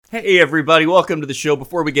Hey everybody, welcome to the show.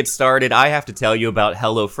 Before we get started, I have to tell you about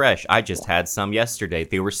HelloFresh. I just had some yesterday.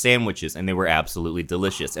 They were sandwiches, and they were absolutely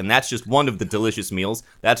delicious. And that's just one of the delicious meals.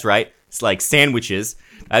 That's right, it's like sandwiches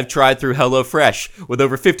I've tried through HelloFresh. With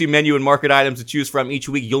over 50 menu and market items to choose from each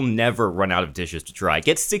week, you'll never run out of dishes to try.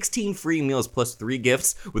 Get 16 free meals plus 3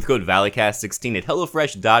 gifts with code ValleyCast16 at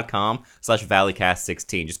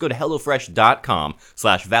HelloFresh.com/ValleyCast16. Just go to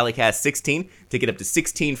HelloFresh.com/ValleyCast16 to get up to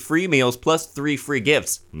 16 free meals plus 3 free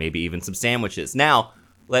gifts, maybe even some sandwiches. Now,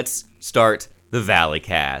 let's start the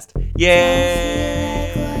ValleyCast.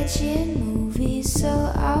 Yay! I like watching movies,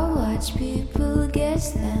 so I'll watch people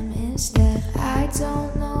guess them instead. I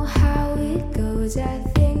don't know how it goes. I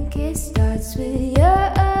think it starts with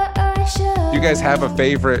your show. Do you guys have a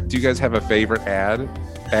favorite?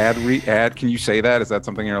 Ad? Can you say that? Is that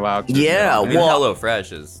something you're allowed to? Yeah. I mean,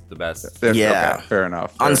 HelloFresh is the best. Yeah. Okay, fair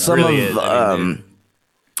enough. On some Really of, is. I mean,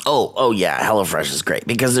 oh yeah, HelloFresh is great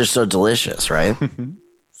because they're so delicious, right?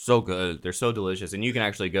 so good. They're so delicious. And you can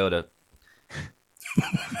actually go to...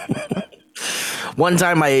 One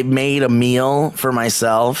time I made a meal for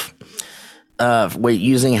myself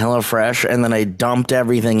using HelloFresh, and then I dumped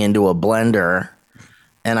everything into a blender,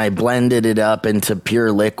 and I blended it up into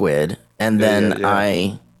pure liquid, and then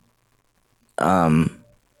I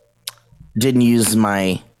didn't use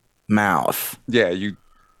my mouth. Yeah, you.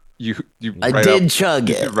 I did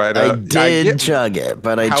chug it. I did chug it,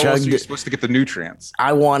 but I chugged it. How else are you supposed to get the nutrients?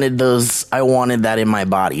 I wanted that in my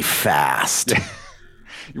body fast.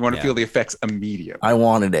 You want to feel the effects immediately. I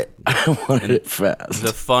wanted it. I wanted it fast.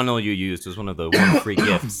 The funnel you used was one of the free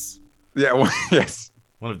gifts. Yeah, well, yes.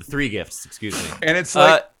 One of the 3 gifts, excuse me. And it's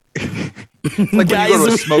like... It's like when you go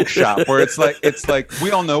to a smoke shop where it's like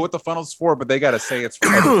we all know what the funnel's for, but they got to say it's for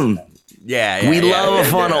everything. We love a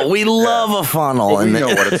funnel. We love a funnel. Well, we know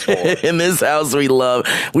what it's for. In this house, we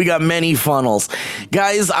got many funnels.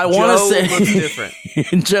 Guys, I want to say... Joe looks different.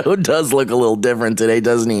 Joe does look a little different today,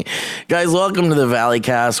 doesn't he? Guys, welcome to the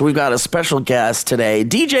ValleyCast. We've got a special guest today.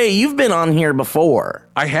 DJ, you've been on here before.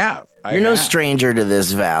 I have. You're no stranger to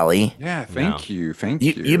this valley. Yeah, thank you. Thank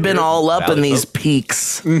you. You've been all up in these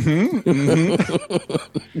peaks. A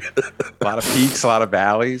lot of peaks, a lot of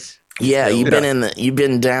valleys. Yeah, you've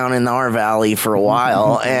been down in our valley for a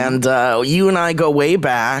while, and you and I go way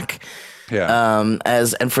back. Yeah.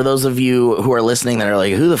 And for those of you who are listening that are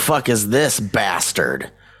like, who the fuck is this bastard?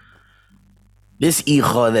 This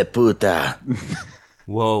hijo de puta.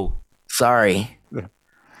 Whoa. Sorry.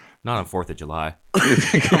 Not on 4th of July. On a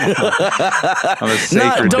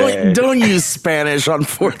sacred day. Don't use Spanish on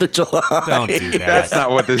 4th of July. Don't do that. That's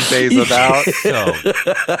not what this day's about. So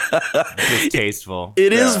distasteful.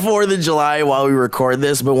 It is 4th of July while we record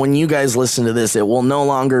this, but when you guys listen to this, it will no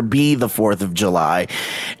longer be the 4th of July.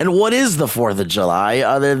 And what is the 4th of July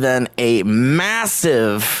other than a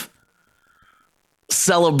massive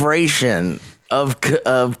celebration of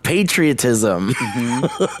patriotism,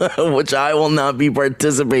 which I will not be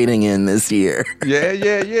participating in this year.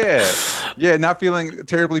 Yeah. Not feeling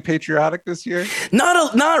terribly patriotic this year?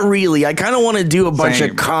 Not really. I kind of want to do a bunch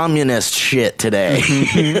of communist shit today.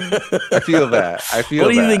 I feel that. What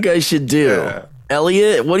do you think I should do? Yeah.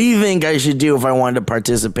 Elliot, what do you think I should do if I wanted to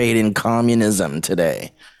participate in communism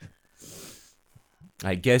today?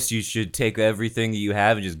 I guess you should take everything that you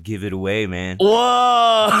have and just give it away, man.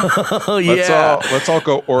 Whoa! Let's all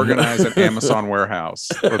go organize an Amazon warehouse.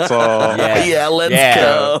 Let's all. Let's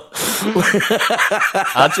go.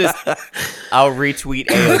 I'll retweet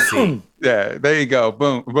AOC. Yeah, there you go.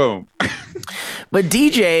 Boom, boom. But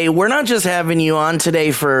DJ, we're not just having you on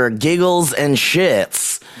today for giggles and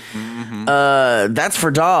shits. That's for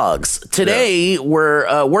dogs. Today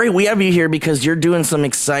we have you here because you're doing some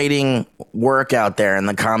exciting work out there in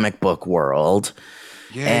the comic book world.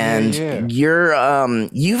 You're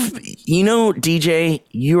DJ,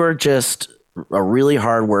 you are just a really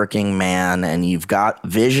hardworking man, and you've got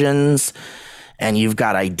visions and you've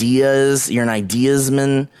got ideas. You're an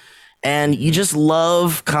ideasman. And you just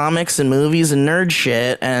love comics and movies and nerd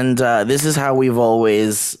shit. And this is how we've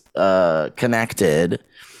always connected.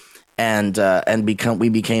 And we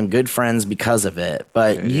became good friends because of it.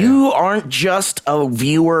 But you aren't just a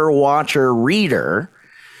viewer, watcher, reader.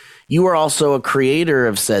 You are also a creator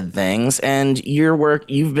of said things. And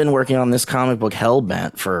you've been working on this comic book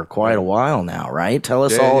Hellbent for quite a while now, right? Tell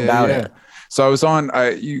us all about it. So I was on.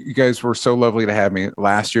 You guys were so lovely to have me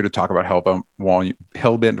last year to talk about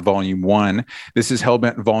Hellbent Volume 1. This is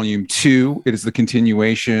Hellbent Volume 2. It is the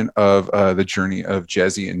continuation of the journey of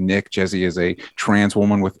Jezzy and Nick. Jezzy is a trans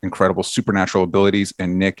woman with incredible supernatural abilities,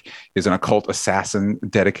 and Nick is an occult assassin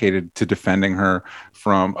dedicated to defending her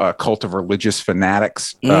from a cult of religious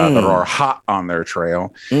fanatics that are hot on their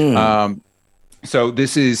trail. So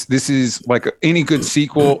this is like any good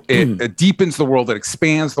sequel. It deepens the world. It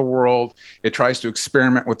expands the world. It tries to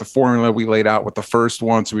experiment with the formula we laid out with the first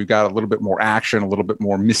one. So we've got a little bit more action, a little bit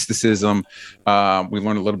more mysticism. We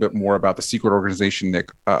learned a little bit more about the secret organization Nick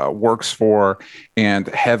works for. And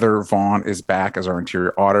Heather Vaughn is back as our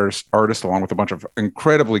interior artist, along with a bunch of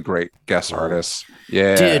incredibly great guest artists.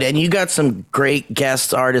 Yeah, dude, and you got some great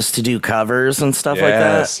guest artists to do covers and stuff like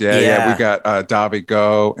that. Yeah. We got Davi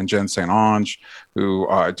Go and Jen St. Ange, who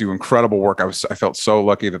do incredible work. I felt so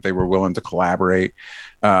lucky that they were willing to collaborate.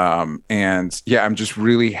 And yeah, I'm just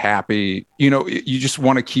really happy. You just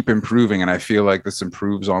want to keep improving. And I feel like this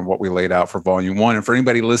improves on what we laid out for Volume 1. And for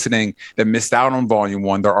anybody listening that missed out on Volume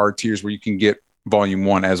 1, there are tiers where you can get Volume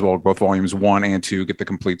 1 as well. Both Volumes 1 and 2 get the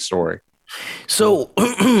complete story. So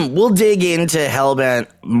we'll dig into Hellbent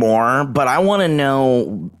more, but I want to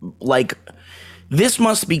know, like, this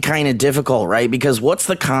must be kind of difficult, right? Because what's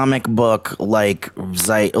the comic book like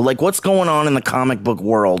what's going on in the comic book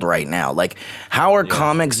world right now? Like, how are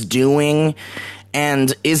comics doing?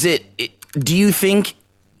 And do you think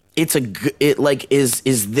is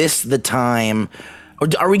this the time, or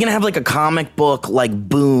are we going to have like a comic book like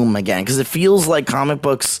boom again? Because it feels like comic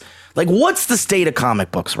books. Like, what's the state of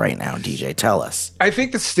comic books right now, DJ? Tell us. I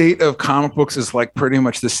think the state of comic books is like pretty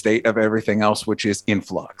much the state of everything else, which is in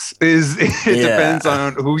flux. It depends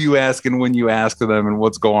on who you ask and when you ask them and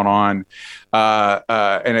what's going on.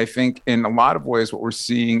 And I think in a lot of ways, what we're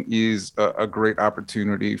seeing is a great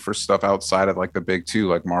opportunity for stuff outside of like the big two,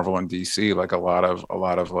 like Marvel and DC, like a lot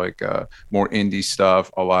of like more indie stuff,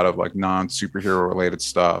 a lot of like non-superhero related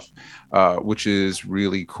stuff, which is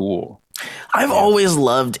really cool. I've always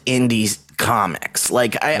loved indie comics.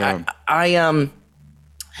 Like I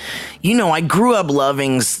grew up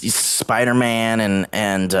loving Spider-Man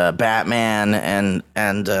and Batman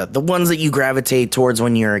and the ones that you gravitate towards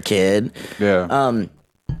when you're a kid. Yeah.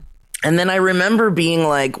 And then I remember being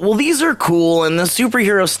like, well, these are cool and the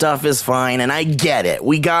superhero stuff is fine. And I get it.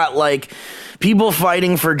 We got like people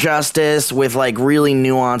fighting for justice with like really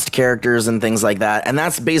nuanced characters and things like that. And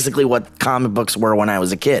that's basically what comic books were when I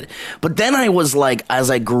was a kid. But then I was like,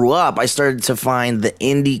 as I grew up, I started to find the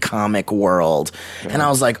indie comic world. Yeah. And I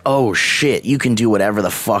was like, oh shit, you can do whatever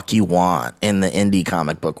the fuck you want in the indie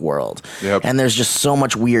comic book world. Yep. And there's just so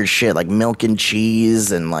much weird shit like Milk and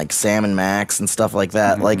Cheese and like Sam and Max and stuff like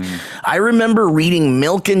that. Mm-hmm. Like I remember reading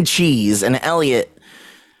Milk and Cheese and Elliot.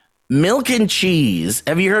 Milk and Cheese.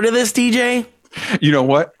 Have you heard of this, DJ? You know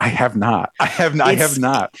what? I have not. I have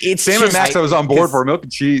not. It's Sam and Max. I was on board for Milk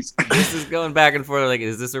and Cheese. This is going back and forth. Like,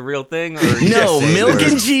 is this a real thing? Or no, Milk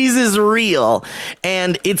and Cheese is real,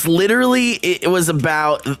 and it's literally. It was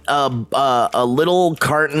about a little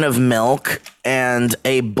carton of milk and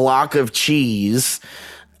a block of cheese.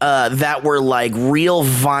 That were like real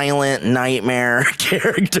violent nightmare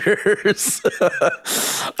characters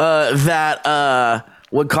that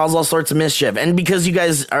would cause all sorts of mischief. And because you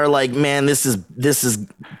guys are like, man, this is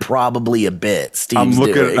probably a bit. Steve's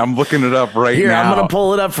I'm looking it up right now. Here, I'm gonna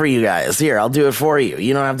pull it up for you guys. Here, I'll do it for you.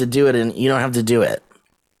 You don't have to do it, and you don't have to do it.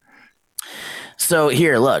 So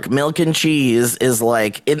here, look, Milk and Cheese is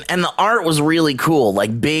like, and the art was really cool,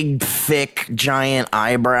 like big, thick, giant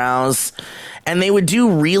eyebrows. And they would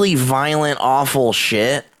do really violent, awful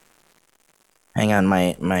shit. Hang on,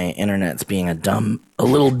 my internet's being a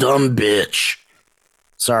little dumb bitch.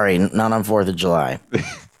 Sorry, not on 4th of July.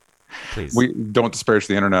 Please. We don't disparage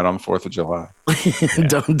the internet on the 4th of July.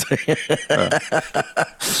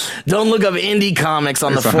 Don't look up indie comics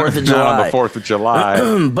on the 4th of July. Not on the 4th of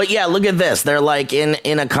July. But yeah, look at this. They're like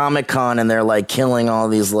in a Comic Con and they're like killing all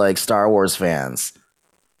these like Star Wars fans.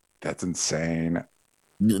 That's insane.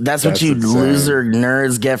 That's what you insane. Loser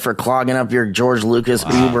nerds get for clogging up your George Lucas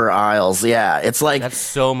Uber aisles. Yeah, it's like that's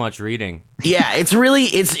so much reading. Yeah, it's really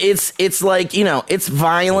it's like, you know, it's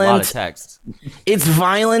violent. A lot of text. It's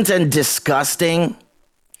violent and disgusting.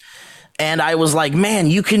 And I was like, man,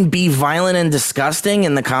 you can be violent and disgusting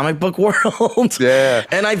in the comic book world. Yeah.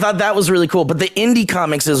 And I thought that was really cool. But the indie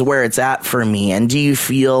comics is where it's at for me. And do you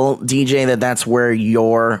feel, DJ, that that's where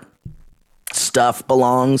your stuff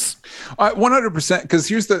belongs? 100%. Because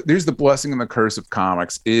here's the blessing and the curse of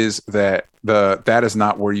comics is that that is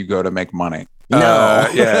not where you go to make money. No.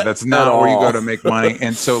 Yeah, that's not where you go to make money.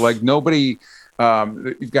 And so like nobody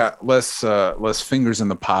you've got less fingers in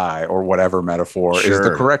the pie, or whatever metaphor is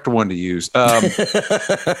the correct one to use. I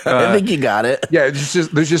think you got it. Yeah,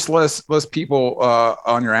 there's just less people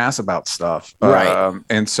on your ass about stuff, right?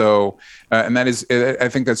 And so, and that is, I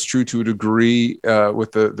think that's true to a degree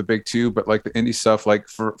with the big two, but like the indie stuff, like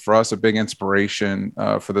for us, a big inspiration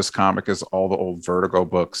for this comic is all the old Vertigo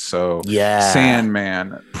books. So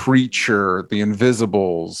Sandman, Preacher, The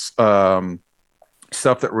Invisibles.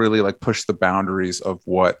 Stuff that really like push the boundaries of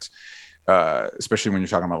what, especially when you're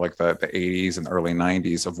talking about like the 80s and early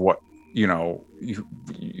 90s, of what you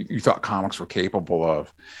thought comics were capable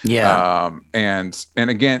of. And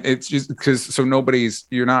again, it's just because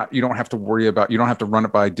you don't have to worry about, you don't have to run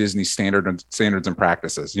it by Disney standards and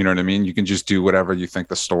practices. You know what I mean? You can just do whatever you think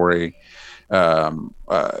the story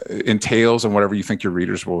entails and whatever you think your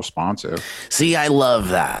readers will respond to. See, I love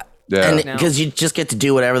that. And because you just get to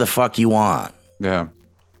do whatever the fuck you want. Yeah.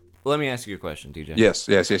 Let me ask you a question, DJ. Yes.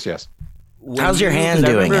 How's your hand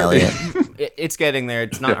doing, Elliot? It's getting there.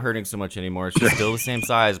 It's not hurting so much anymore. It's just still the same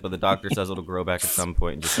size, but the doctor says it'll grow back at some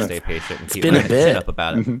point, and just stay patient and keep my shit up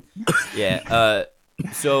about it. Yeah.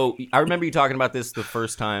 So I remember you talking about this the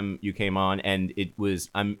first time you came on, and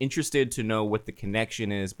I'm interested to know what the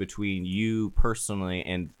connection is between you personally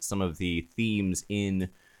and some of the themes in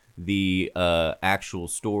the actual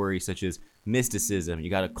story, such as mysticism. You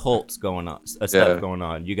got occults going on, stuff going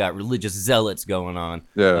on. You got religious zealots going on.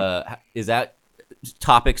 Is that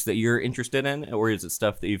topics that you're interested in, or is it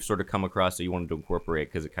stuff that you've sort of come across that you wanted to incorporate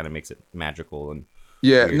because it kind of makes it magical and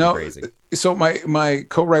weird and crazy? So my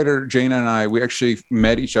co-writer Jana and I, we actually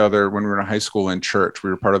met each other when we were in high school in church. We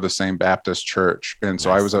were part of the same Baptist church, and so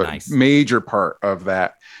I was a major part of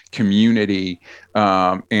that community,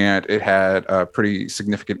 and it had a pretty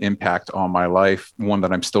significant impact on my life, one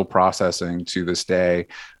that I'm still processing to this day.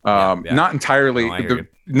 Not entirely negative,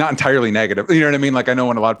 you know what I mean? Like, I know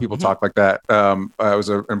when a lot of people talk like that, it was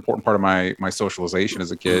an important part of my socialization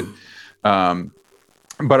as a kid,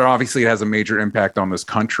 but obviously it has a major impact on this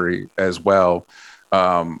country as well,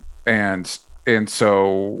 and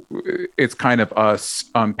so it's kind of us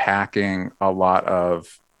unpacking a lot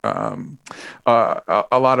of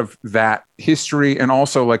that history. And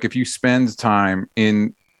also, like, if you spend time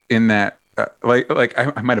in that, like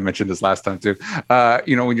I might have mentioned this last time too,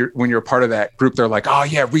 when you're a part of that group, they're like, oh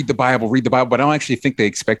yeah, read the Bible, but I don't actually think they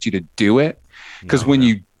expect you to do it, because when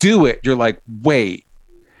you do it, you're like, wait,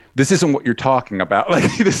 this isn't what you're talking about.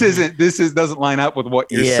 Like, this doesn't line up with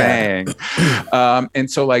what you're saying.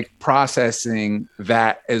 And so, like, processing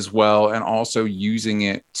that as well, and also using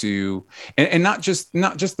it to, and not just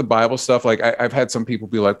the Bible stuff. Like, I've had some people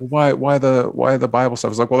be like, why the Bible stuff?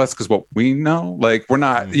 I was like, well, that's because what we know. Like, we're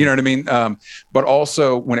not, you know what I mean? But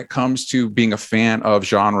also when it comes to being a fan of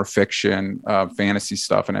genre fiction, fantasy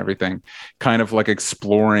stuff and everything, kind of like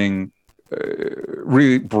exploring,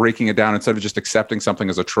 really breaking it down instead of just accepting something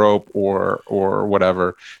as a trope or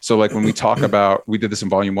whatever. So, like, when we talk about, we did this in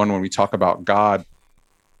volume 1, when we talk about God,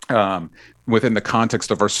 within the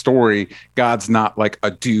context of our story, God's not like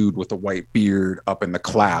a dude with a white beard up in the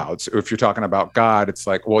clouds. If you're talking about God, it's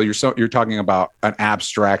like, well, you're talking about an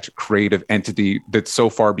abstract creative entity that's so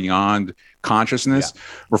far beyond consciousness,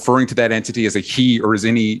 referring to that entity as a he or as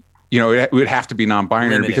any, it would have to be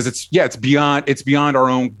non-binary, because it's beyond our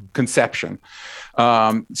own conception.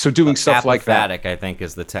 So doing stuff like that, I think,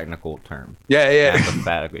 is the technical term.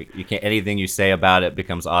 Apophatic. You can't, anything you say about it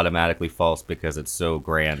becomes automatically false because it's so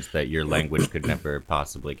grand that your language could never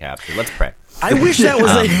possibly capture. Let's pray. I wish that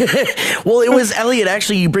was well, it was, Elliot,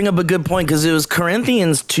 actually, you bring up a good point, because it was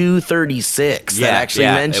Corinthians 2:36 that actually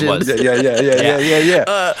mentioned. It was. Yeah.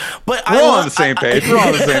 But we're all on the same page.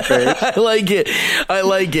 I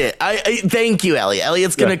like it. I thank you, Elliot.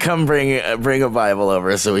 Elliot's gonna come bring a Bible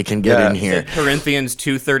over so we can get in here. Corinthians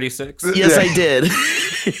 2:36. Yes, I did.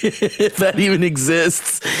 If that even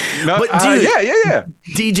exists. No, but dude, yeah.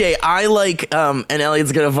 DJ, I like, and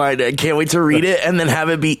Elliot's gonna find it. Can't wait to read it and then have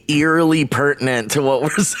it be eerily pertinent to what we're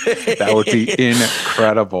saying. That would be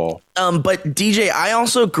incredible. But DJ, I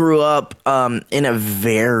also grew up in a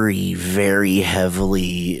very, very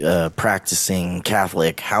heavily practicing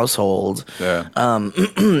Catholic household.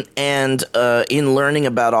 And in learning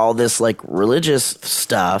about all this, like, religious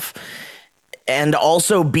stuff, and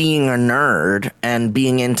also being a nerd and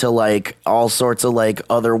being into like all sorts of like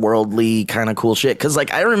otherworldly kind of cool shit. Cause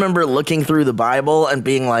like I remember looking through the Bible and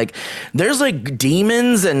being like, there's like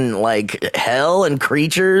demons and like hell and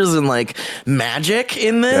creatures and like magic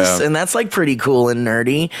in this. Yeah. And that's like pretty cool and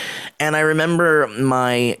nerdy. And I remember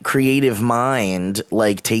my creative mind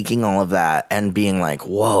like taking all of that and being like,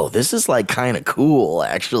 whoa, this is like kind of cool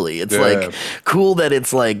actually. It's like cool that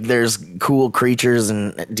it's like there's cool creatures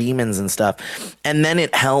and demons and stuff. And then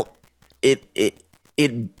it helped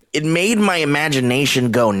it made my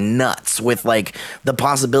imagination go nuts with like the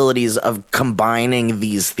possibilities of combining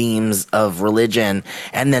these themes of religion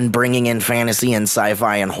and then bringing in fantasy and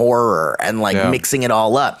sci-fi and horror and like mixing it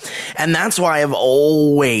all up. And that's why I've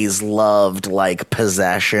always loved like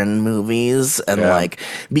possession movies and like,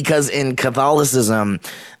 because in Catholicism,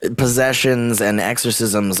 possessions and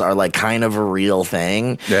exorcisms are like kind of a real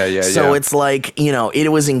thing. So it's like, you know, it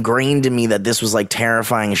was ingrained in me that this was like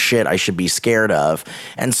terrifying shit I should be scared of.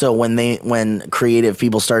 And so when creative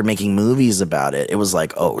people started making movies about it, it was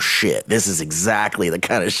like, oh shit, this is exactly the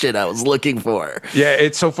kind of shit I was looking for. Yeah,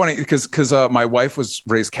 it's so funny because my wife was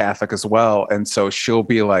raised Catholic as well, and so she'll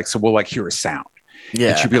be like, so we'll like hear a sound.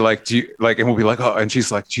 Yeah. And she'd be like, do you like, and we'll be like, oh, and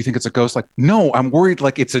she's like, do you think it's a ghost? Like, no, I'm worried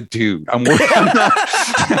like it's a dude. I'm worried. I'm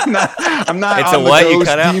not It's on a the what? You ghost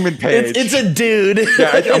cut out? demon page. It's a dude.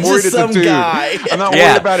 Yeah, I'm worried it's some a dude. guy. I'm not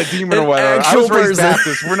worried about a demon or whatever. I was raised person.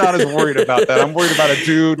 Baptist. We're not as worried about that. I'm worried about a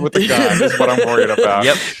dude with a gun is what I'm worried about.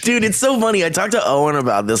 Yep. Dude, it's so funny. I talk to Owen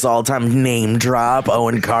about this all the time. Name drop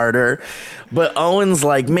Owen Carter. But Owen's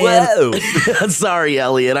like, man, sorry,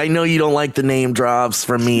 Elliot. I know you don't like the name drops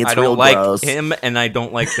from me. It's I don't real like gross. him, and I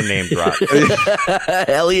don't like the name drop.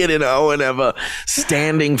 Elliot and Owen have a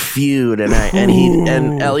standing feud,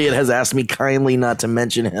 and Elliot has asked me kindly not to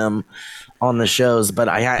mention him on the shows, but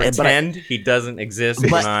Pretend he doesn't exist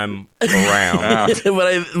when I'm around.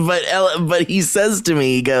 but he says to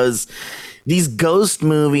me, he goes, these ghost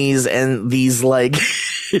movies and these like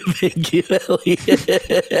thank you, Elliot.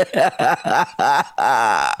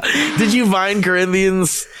 Did you find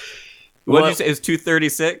Corinthians? What did you say? It's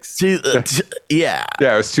 236? Yeah.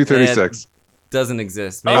 Yeah, it was 236. Doesn't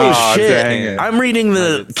exist. Maybe Oh, shit. dang it. I'm reading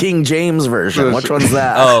the King James version. Which one's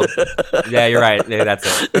that? Oh, yeah, you're right. Yeah, that's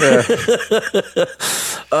it.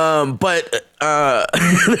 But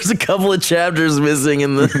there's a couple of chapters missing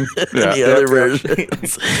in the other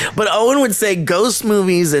versions. But Owen would say ghost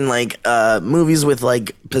movies and like movies with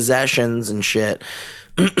like possessions and shit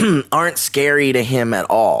aren't scary to him at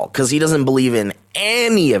all because he doesn't believe in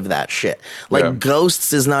any of that shit. Like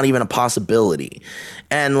ghosts is not even a possibility.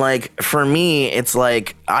 And like for me, it's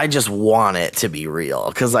like I just want it to be real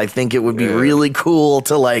because I think it would be really cool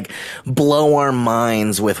to like blow our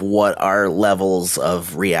minds with what our levels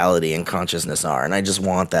of reality and consciousness are, and I just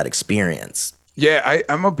want that experience. Yeah,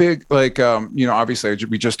 I'm a big like you know, obviously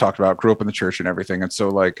we just talked about grew up in the church and everything, and so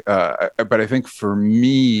like but I think for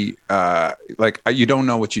me like you don't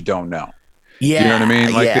know what you don't know. Yeah, you know what I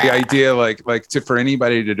mean? Like the idea like for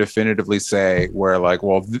anybody to definitively say where like,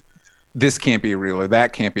 well, this can't be real or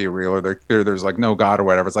that can't be real or there's like no God or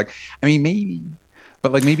whatever. It's like, I mean, maybe,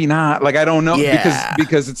 but like maybe not. Like I don't know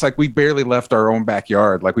because it's like we barely left our own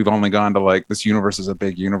backyard. Like we've only gone to like this universe is a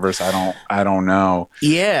big universe. I don't know.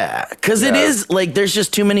 Yeah, because it is like there's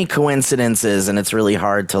just too many coincidences, and it's really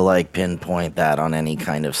hard to like pinpoint that on any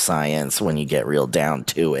kind of science when you get real down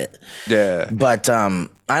to it. Yeah, but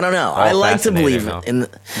I don't know. I like to believe in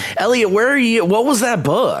Elliot. Where are you? What was that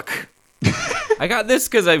book? I got this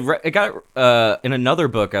because I got in another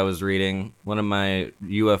book I was reading, one of my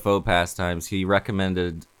UFO pastimes. He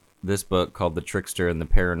recommended this book called The Trickster and the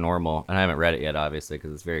Paranormal, and I haven't read it yet, obviously,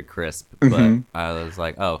 because it's very crisp. But I was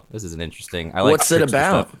like, oh, this is an interesting. I like. What's it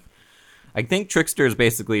about? Stuff. I think Trickster is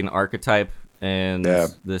basically an archetype, and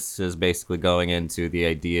this is basically going into the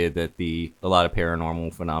idea that a lot of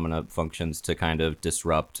paranormal phenomena functions to kind of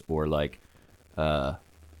disrupt or like.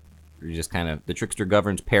 Just kind of the trickster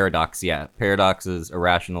governs paradox. Yeah, paradoxes,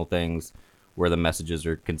 irrational things, where the messages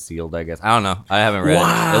are concealed. I guess I don't know. I haven't read it.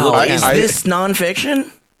 Wow, is this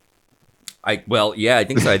nonfiction? I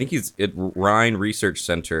think so. I think he's at Rhine Research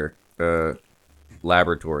Center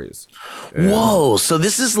Laboratories. Whoa! So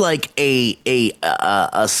this is like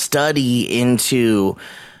a study into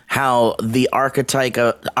how the archetype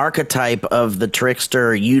of the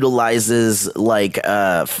trickster utilizes like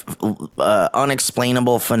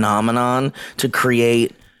unexplainable phenomenon to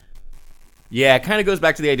create. Yeah, it kind of goes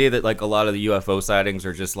back to the idea that like a lot of the UFO sightings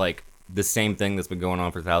are just like the same thing that's been going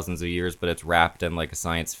on for thousands of years, but it's wrapped in like a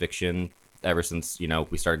science fiction. Ever since, you know,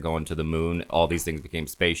 we started going to the moon, all these things became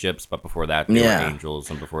spaceships, but before that, they were angels,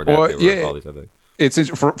 and before that, they were all these other things.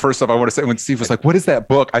 First off, I want to say when Steve was like, "What is that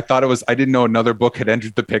book?" I didn't know another book had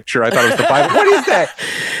entered the picture. I thought it was the Bible. What is that,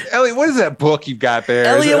 Elliot? What is that book you've got there?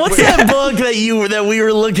 Elliot, what's that book that we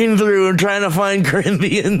were looking through and trying to find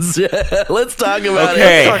Corinthians? Let's talk about it.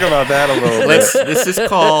 Let's talk about that a little bit. This is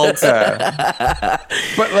called.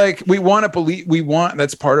 But like, we want to believe.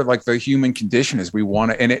 That's part of like the human condition is we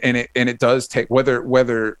want to, and it does take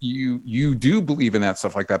whether you do believe in that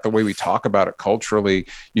stuff like that. The way we talk about it culturally,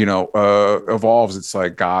 evolves. It's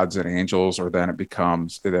like gods and angels, or then it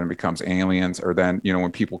becomes aliens, or then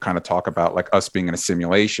when people kind of talk about like us being in a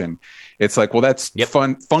simulation, it's like, well, that's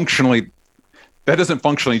functionally. That doesn't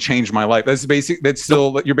functionally change my life. That's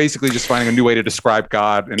still you're basically just finding a new way to describe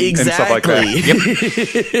God and stuff like that.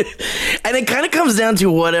 Yep. And it kind of comes down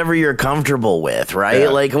to whatever you're comfortable with, right? Yeah.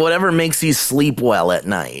 Like whatever makes you sleep well at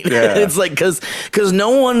night. Yeah. It's like because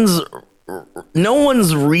no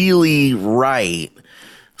one's really right.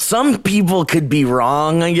 Some people could be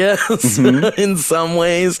wrong, I guess, in some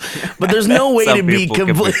ways, but there's no way to be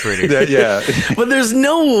complete. Yeah. But there's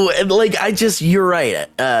no, you're right,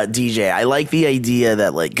 DJ. I like the idea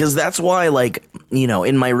that, like, because that's why, like,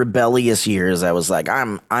 in my rebellious years, I was like,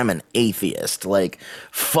 I'm an atheist. Like,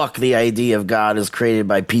 fuck the idea of God is created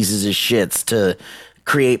by pieces of shits to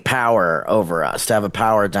create power over us, to have a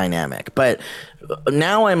power dynamic. But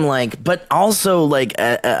now I'm like, but also, like,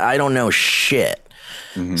 I don't know shit.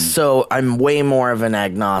 Mm-hmm. So I'm way more of an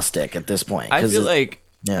agnostic at this point. I feel like,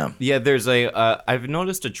 yeah. There's I've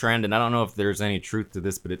noticed a trend, and I don't know if there's any truth to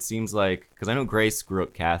this, but it seems like, because I know Grace grew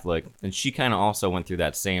up Catholic, and she kind of also went through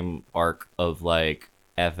that same arc of like,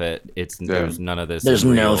 F it, there's none of this. There's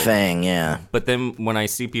no thing, yeah. But then when I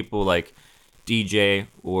see people like DJ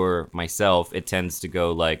or myself, it tends to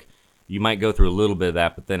go like, you might go through a little bit of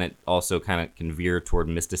that, but then it also kind of can veer toward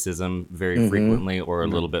mysticism very frequently, or a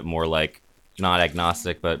little bit more like, not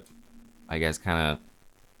agnostic, but I guess kind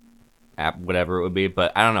of whatever it would be.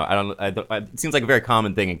 But I don't know. It seems like a very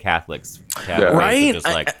common thing in Catholics. Right? Just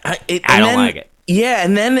like, I don't like it. Yeah,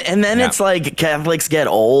 and then it's like Catholics get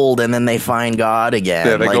old and then they find God again.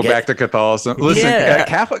 Yeah, they go back to Catholicism. Listen,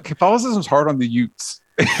 Catholicism is hard on the youths.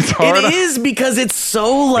 It is because it's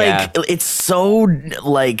so like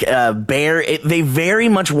they very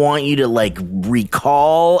much want you to like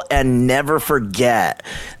recall and never forget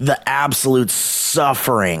the absolute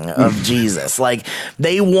suffering of Jesus. Like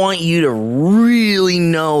they want you to really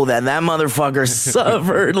know that motherfucker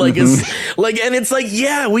suffered and it's like,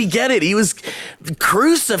 yeah, we get it. He was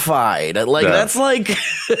crucified. Like that's like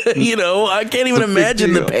I can't even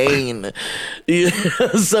imagine the pain.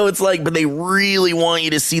 So it's like, but they really want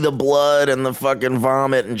you to see the blood and the fucking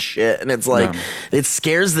vomit and shit, and it's like it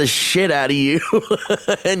scares the shit out of you,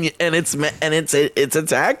 and it's a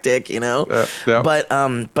tactic,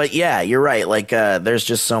 But yeah, you're right. Like there's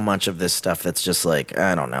just so much of this stuff that's just like,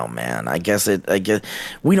 I don't know, man. I guess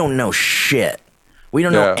we don't know shit. We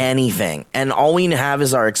don't know anything, and all we have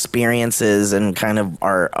is our experiences and kind of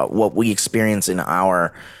our what we experience in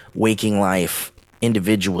our waking life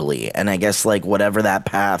individually. And I guess like whatever that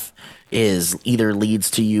path is either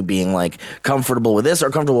leads to you being like comfortable with this or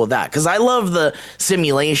comfortable with that. Because I love the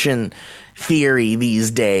simulation theory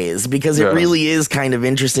these days, because it really is kind of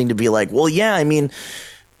interesting to be like, well, yeah, I mean,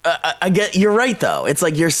 I get you're right though. It's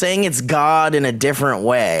like you're saying it's God in a different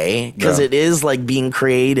way, because it is like being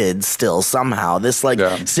created still somehow. This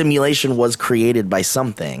simulation was created by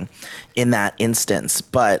something in that instance,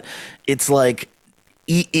 but it's like,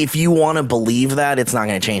 if you want to believe that, it's not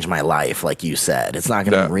going to change my life, like you said. It's not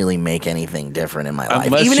going to really make anything different in my life.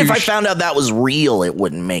 Even if I found out that was real, it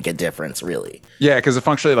wouldn't make a difference, really. Yeah, because it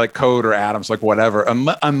functionally like code or atoms, like whatever.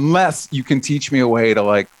 Unless you can teach me a way to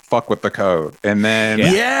like fuck with the code, and then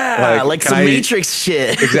like some Matrix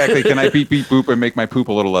shit. Exactly. Can I beep beep boop and make my poop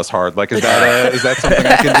a little less hard? Like, is that something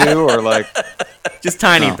I can do, or like just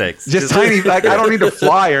tiny things? Just tiny. Like I don't need to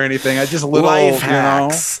fly or anything. I just little life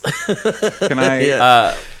hacks. Can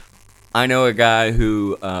I? I know a guy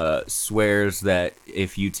who swears that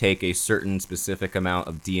if you take a certain specific amount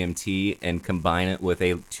of DMT and combine it with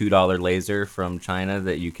a $2 laser from China,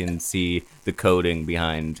 that you can see the coding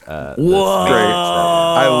behind. Whoa! Great.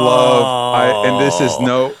 And this is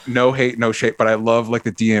no hate, no shade, but I love like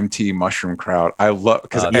the DMT mushroom crowd. I love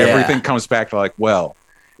because everything comes back to like, well,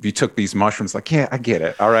 if you took these mushrooms, like, yeah, I get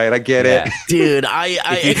it. All right, I get it. Dude,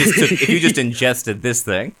 if you just ingested this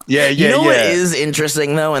thing. You know what is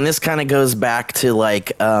interesting, though? And this kind of goes back to,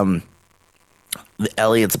 like,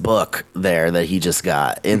 Elliot's book there that he just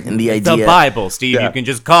got, and the idea. The Bible, Steve. Yeah. You can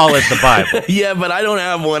just call it the Bible. Yeah, but I don't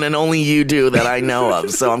have one, and only you do that I know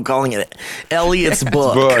of. So I'm calling it Elliot's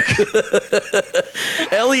book.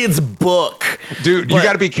 Elliot's book. Dude, you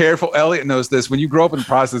got to be careful. Elliot knows this. When you grow up in the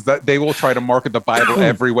process, that they will try to market the Bible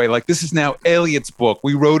every way. Like, this is now Elliot's book.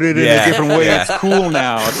 We wrote it in a different way. Yeah. It's cool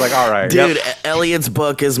now. It's like, all right. Dude, Elliot's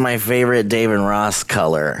book is my favorite David Ross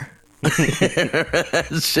color. Deep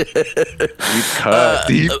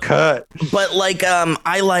cut. But like,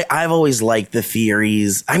 I've always liked the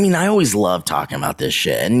theories. I mean, I always love talking about this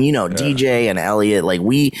shit. And DJ and Elliot, like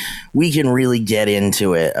we can really get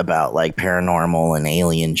into it about like paranormal and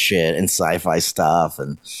alien shit and sci-fi stuff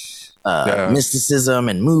and mysticism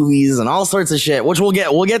and movies and all sorts of shit, which we'll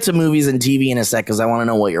get to movies and TV in a sec, because I want to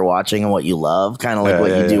know what you're watching and what you love, kind of like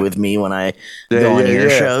what you do with me when I go on your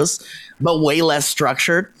shows, but way less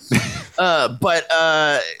structured. But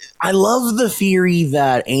I love the theory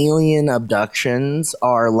that alien abductions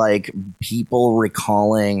are like people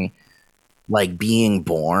recalling like being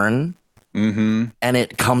born. Mm-hmm. And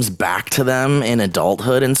it comes back to them in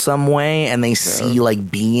adulthood in some way, and they see like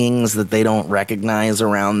beings that they don't recognize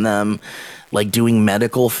around them, like doing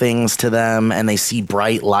medical things to them, and they see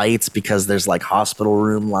bright lights because there's like hospital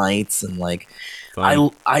room lights, and like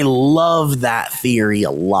I love that theory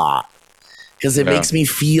a lot. Because it makes me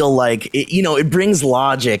feel like, it brings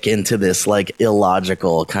logic into this like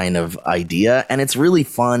illogical kind of idea. And it's really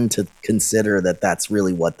fun to consider that that's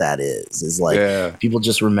really what that is like people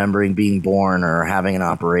just remembering being born or having an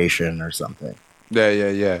operation or something.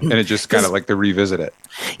 Yeah. And it just kind of like to revisit it.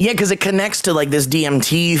 Yeah, because it connects to like this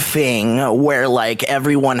DMT thing where like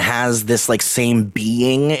everyone has this like same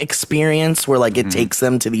being experience where like it takes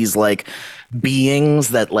them to these like beings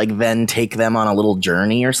that like then take them on a little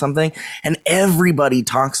journey or something. And everybody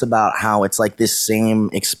talks about how it's like this same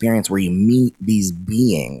experience where you meet these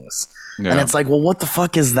beings. Yeah. And it's like, well, what the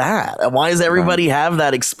fuck is that? Why does everybody have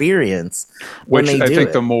that experience? Which I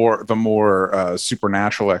think the more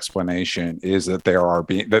supernatural explanation is that there are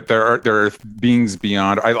beings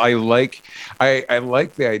beyond. I like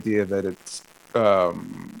the idea that it's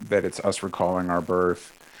us recalling our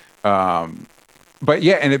birth. But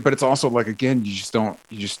yeah, but it's also like, again, you just don't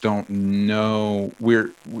know.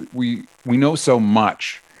 We know so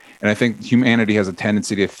much. And I think humanity has a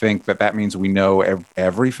tendency to think that means we know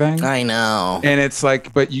everything. I know. And it's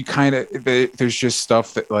like, but you kind of, there's just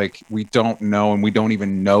stuff that like we don't know, and we don't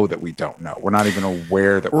even know that we don't know. We're not even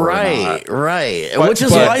aware that we're not. Right. Which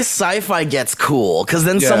is why sci-fi gets cool. Because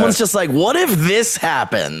then someone's just like, what if this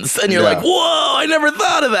happens? And you're like, whoa, I never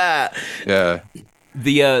thought of that. Yeah.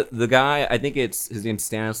 The guy, I think his name's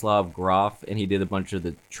Stanislav Grof, and he did a bunch of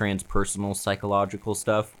the transpersonal psychological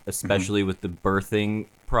stuff, especially with the birthing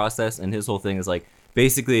process. And his whole thing is like,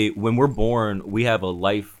 basically, when we're born, we have a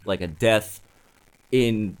life, like a death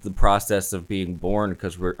in the process of being born,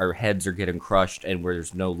 because our heads are getting crushed and where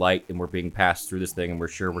there's no light, and we're being passed through this thing, and we're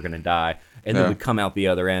sure we're gonna die. And then we come out the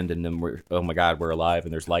other end, and then we're, oh my God, we're alive,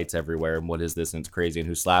 and there's lights everywhere, and what is this? And it's crazy, and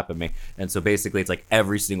who's slapping me? And so basically, it's like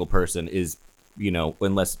every single person is,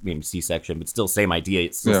 unless maybe C-section, but still same idea.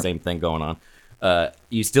 It's still the same thing going on.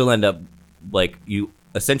 You still end up like, you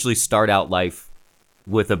essentially start out life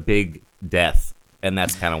with a big death, and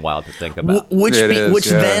that's kind of wild to think about. Which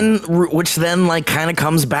then like kind of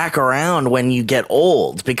comes back around when you get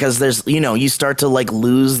old, because there's you start to like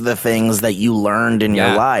lose the things that you learned in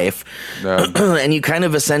your life, and you kind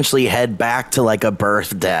of essentially head back to like a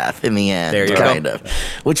birth death in the end, kind of,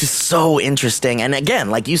 which is so interesting. And again,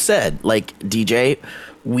 like you said, like DJ,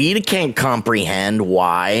 we can't comprehend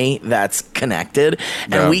why that's connected,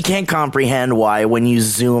 and we can't comprehend why when you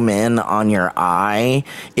zoom in on your eye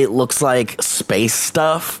it looks like space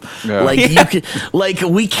stuff. Like you could, like,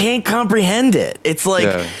 we can't comprehend it. It's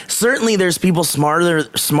like certainly there's people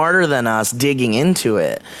smarter than us digging into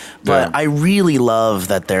it, but I really love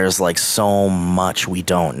that there's like so much we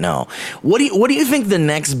don't know. What do you think the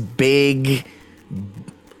next big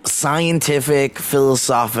scientific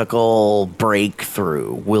philosophical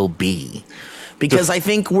breakthrough will be? Because I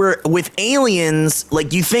think we're with aliens,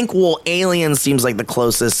 like you think, well, aliens seems like the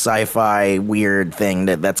closest sci-fi weird thing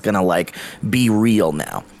that's gonna like be real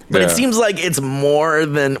now. But it seems like it's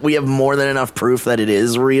we have more than enough proof that it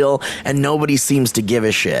is real, and nobody seems to give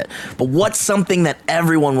a shit. But what's something that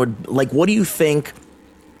everyone would like? What do you think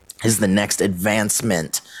is the next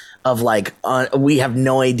advancement of like, we have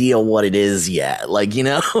no idea what it is yet? Like,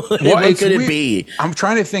 what could it be? I'm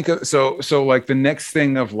trying to think of, so like the next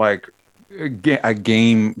thing of like a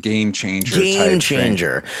game changer. Game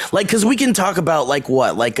changer. Like, because we can talk about like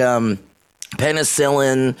what? Like,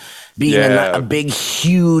 penicillin being a big,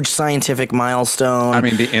 huge scientific milestone. I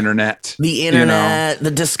mean, the internet,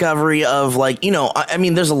 the discovery of I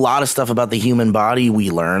mean, there's a lot of stuff about the human body we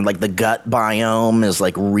learned. Like the gut biome is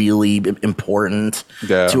like really important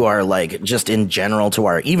to our just in general to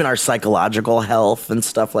our psychological health and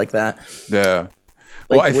stuff like that. Yeah.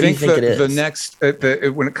 Well, I think the next,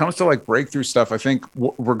 when it comes to like breakthrough stuff, I think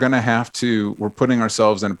we're putting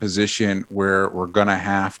ourselves in a position where we're going to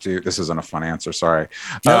have to, this isn't a fun answer, sorry.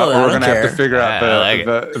 We're going to have to figure out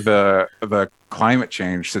the climate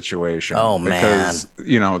change situation. Oh, man. Because,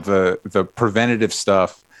 the preventative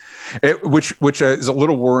stuff, which is a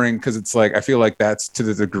little worrying because it's like I feel like that's to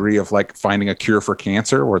the degree of like finding a cure for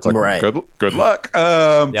cancer, where it's like good luck.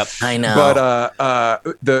 Yep, I know.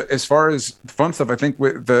 But as far as fun stuff, I think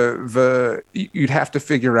with you'd have to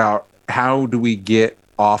figure out how do we get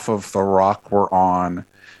off of the rock we're on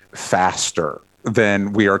faster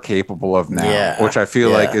than we are capable of now, which I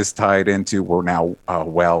feel like is tied into we're now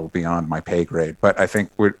well beyond my pay grade, but I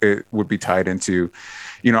think it would be tied into.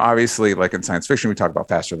 Obviously, like in science fiction, we talk about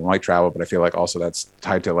faster than light travel, but I feel like also that's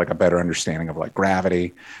tied to like a better understanding of like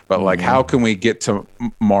gravity. But like, how can we get to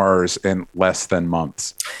Mars in less than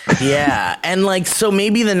months? Yeah. And like, so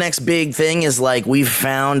maybe the next big thing is like, we've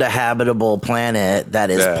found a habitable planet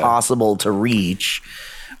that is possible to reach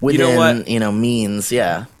within, means.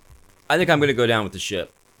 Yeah. I think I'm going to go down with the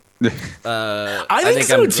ship. I think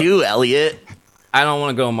so too, Elliot. I don't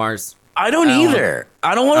want to go to Mars. I don't either.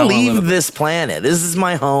 I don't want to leave this planet. This is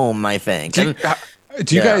my home, I think. Do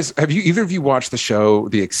you guys, have either of you watched the show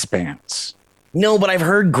The Expanse? No, but I've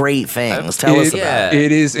heard great things. Tell us about it.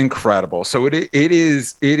 It is incredible. So it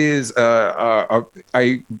is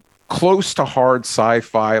close to hard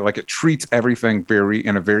sci-fi. Like it treats everything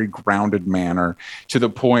in a very grounded manner, to the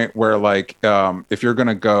point where like if you're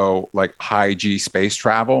gonna go like high G space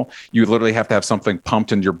travel, you literally have to have something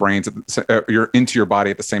pumped into your brains, you're into your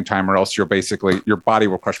body at the same time, or else your body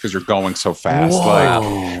will crush because you're going so fast. Whoa.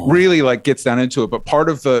 Like really like gets down into it. But part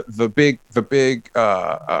of the big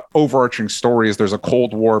overarching story is there's a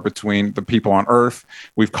Cold War between the people on Earth.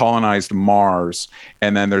 We've colonized Mars,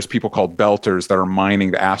 and then there's people called Belters that are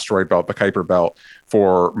mining the asteroid belt, the Kuiper belt,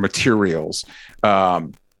 for materials.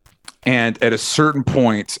 And at a certain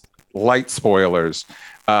point, light spoilers,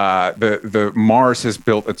 the Mars has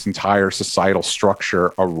built its entire societal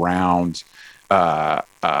structure around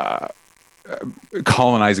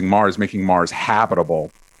colonizing Mars, making Mars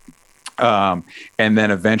habitable. And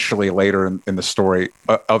then eventually later in the story,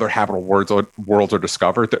 other habitable worlds are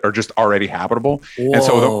discovered that are just already habitable. Whoa. And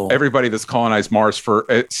so everybody that's colonized Mars for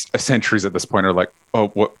centuries at this point are like,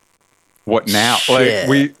 oh, what now? Shit.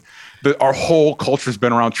 Like our whole culture's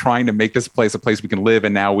been around trying to make this place a place we can live,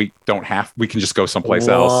 and now we can just go someplace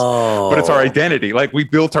else. But it's our identity. Like we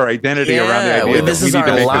built our identity around the idea that we need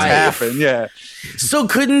to make this happen. Yeah. So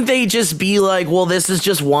couldn't they just be like, well, this is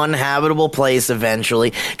just one habitable place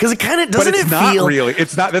eventually? Because it kind of doesn't. But it's not really.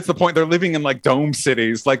 It's not. That's the point. They're living in like dome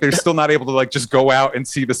cities. Like they're still not able to like just go out and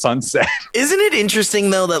see the sunset. Isn't it interesting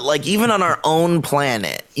though that like even on our own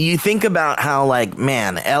planet, you think about how like,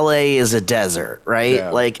 man, LA is a desert, right? Yeah.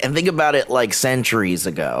 Like, and think about it like centuries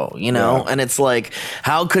ago, and it's like,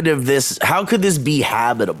 how could this be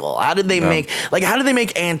habitable? How did they make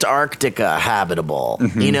Antarctica habitable?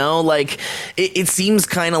 Mm-hmm. Like it seems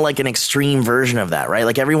kind of like an extreme version of that, right?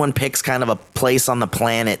 Like everyone picks kind of a place on the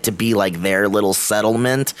planet to be like their little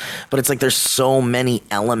settlement, but it's like there's so many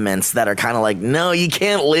elements that are kind of like, no, you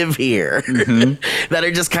can't live here, that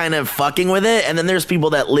are just kind of fucking with it. And then there's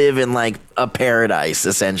people that live in like a paradise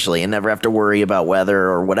essentially and never have to worry about weather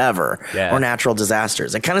or whatever, or natural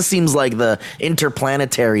disasters. It kind of seems like the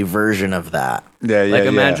interplanetary version of that.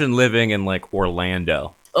 Imagine living in like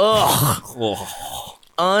Orlando. Ugh.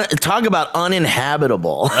 Talk about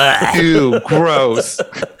uninhabitable. Ew, gross.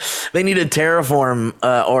 They need to terraform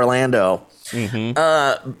Orlando.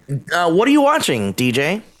 What are you watching,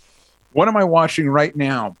 DJ? What am I watching right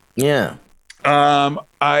now? Yeah. I've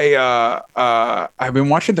been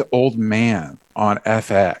watching The Old Man on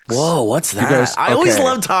FX. Whoa, what's that? I always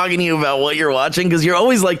love talking to you about what you're watching, because you're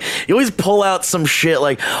always like, you always pull out some shit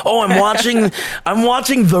like, oh, I'm watching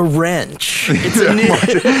The Wrench.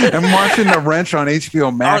 I'm watching The Wrench on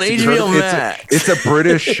HBO Max. On HBO Max. It's a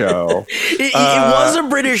British show. It was a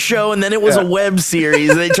British show, and then it was a web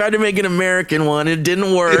series. They tried to make an American one. It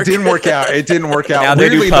didn't work. It didn't work out. Now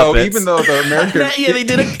Weirdly, though, even though the American... they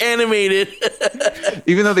did it animated.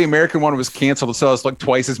 even though the American one was canceled, it still has like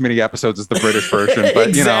twice as many episodes as the British version. But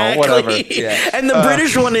Exactly. whatever. Yeah. And the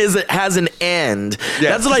British one it has an end.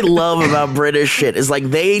 Yeah. That's what I love about British shit. Is like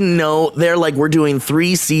they know they're like we're doing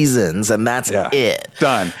 3 seasons and that's it.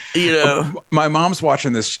 Done. You know, my mom's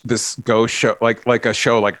watching this ghost show, like a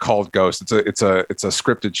show like called Ghost. It's a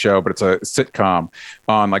scripted show, but it's a sitcom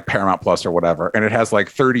on like Paramount Plus or whatever, and it has like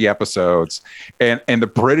 30 episodes. And the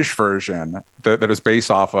British version that is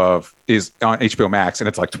based off of is on HBO Max, and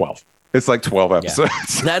it's like 12. It's like 12 episodes.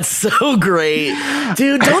 Yeah. That's so great.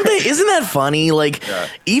 Dude, don't they? Isn't that funny? Like,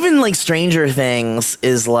 even like Stranger Things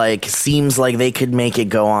is like, seems like they could make it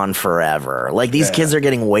go on forever. Like, these kids are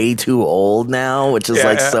getting way too old now, which is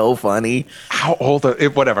so funny. How old are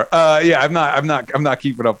whatever. I'm not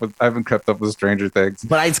keeping up with, I haven't kept up with Stranger Things.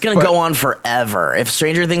 But it's going to go on forever. If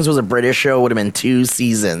Stranger Things was a British show, it would have been 2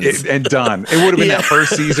 seasons. And done. It would have been that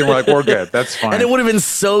first season. We're like, we're good. That's fine. And it would have been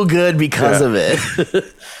so good because of it.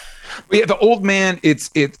 Yeah, The Old Man. It's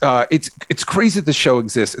crazy that the show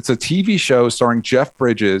exists. It's a TV show starring Jeff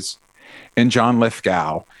Bridges and John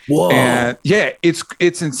Lithgow. Whoa! And yeah,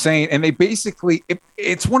 it's insane. And they basically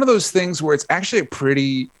it's one of those things where it's actually a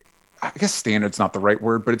pretty, I guess standard's not the right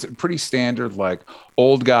word, but it's a pretty standard, like,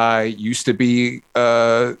 old guy used to be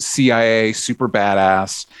CIA super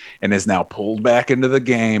badass and is now pulled back into the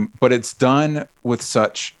game, but it's done with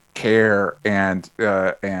such care and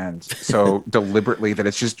so deliberately that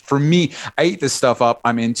it's just, for me, I eat this stuff up.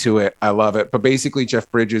 I'm into it. I love it. But basically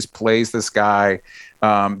Jeff Bridges plays this guy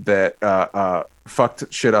that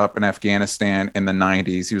fucked shit up in Afghanistan in the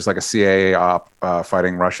 90s. He was like a CIA op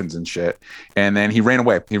fighting Russians and shit. And then he ran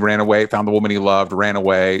away. Found the woman he loved, ran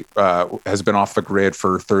away, has been off the grid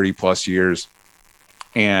for 30 plus years.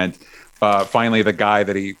 And finally, the guy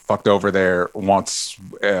that he fucked over there wants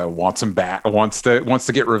him back, wants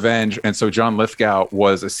to get revenge. And so John Lithgow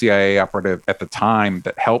was a CIA operative at the time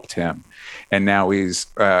that helped him, and now he's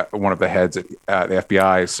one of the heads at the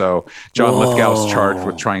FBI. So John Lithgow's charged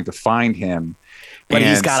with trying to find him. But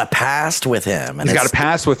he's got a past with him. And he's got a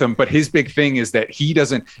past with him. But his big thing is that he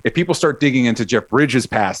doesn't, if people start digging into Jeff Bridges'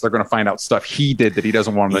 past, they're going to find out stuff he did that he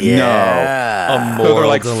doesn't want them to know. So they're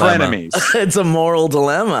like frenemies. It's a moral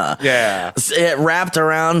dilemma. Yeah. It wrapped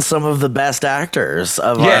around some of the best actors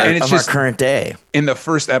of our current day. In the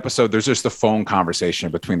first episode, there's just a phone conversation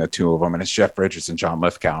between the two of them, and it's Jeff Bridges and John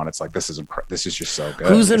Lithgow, and it's like, this is just so good.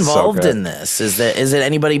 Who's involved in this? Is it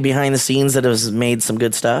anybody behind the scenes that has made some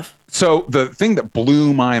good stuff? So the thing that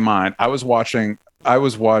blew my mind, I was watching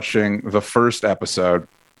the first episode,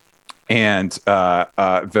 and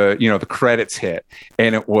the credits hit,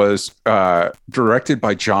 and it was directed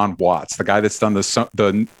by John Watts, the guy that's done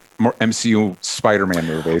the MCU Spider-Man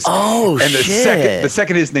movies. Oh, and the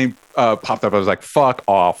second his name popped up, I was like, fuck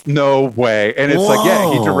off, no way. And it's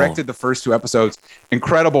like, he directed the first 2 episodes.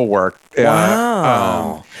 Incredible work.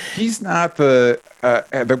 Wow. He's not the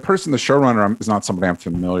person, the showrunner, is not somebody I'm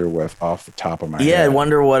familiar with off the top of my head. Yeah, I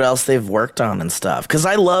wonder what else they've worked on and stuff. Because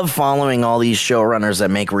I love following all these showrunners that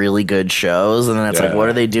make really good shows, and then it's like, what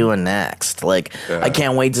are they doing next? Like, I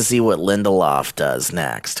can't wait to see what Lindelof does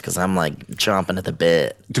next, because I'm like chomping at the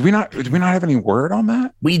bit. Do we not have any word on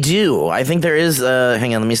that? We do. I think there is.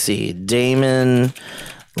 Hang on, let me see. Damon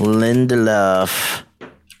Lindelof.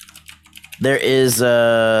 There is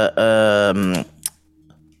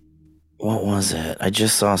what was it? I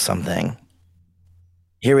just saw something.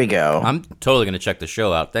 Here we go. I'm totally going to check the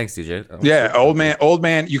show out. Thanks, DJ. Yeah, Old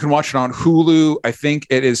Man. You can watch it on Hulu. I think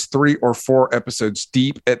it is 3 or 4 episodes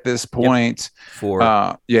deep at this point. Yep.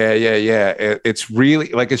 4. It's really,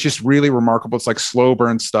 like, it's just really remarkable. It's like slow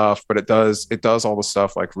burn stuff, but it does all the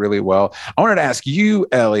stuff like really well. I wanted to ask you,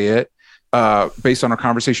 Elliot, based on our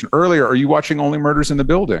conversation earlier, are you watching Only Murders in the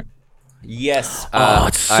Building? Yes.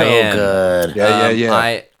 It's so good.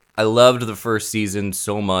 Yeah. I loved the first season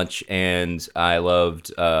so much, and I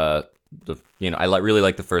loved I really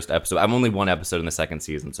liked the first episode. I'm only 1 episode in the second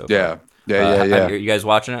season so far. Yeah. You guys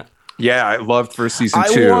watching it? Yeah, I loved first season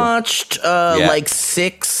too. I watched like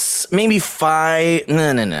 6, maybe 5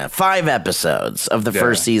 episodes of the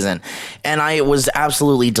first season, and I was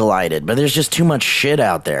absolutely delighted. But there's just too much shit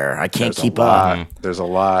out there. I can't keep up. There's a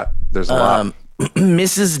lot.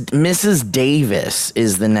 Mrs. Davis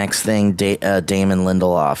is the next thing Damon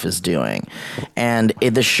Lindelof is doing. And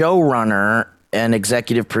the showrunner and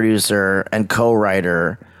executive producer and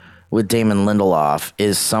co-writer with Damon Lindelof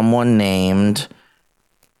is someone named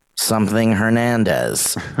something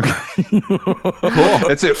Hernandez. Cool.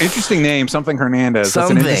 That's an interesting name, something Hernandez.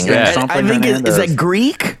 Something. That's an something I think Hernandez. Is that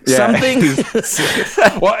Greek? Yeah. Something?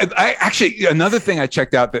 Well, I actually, another thing I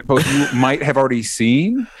checked out that both you might have already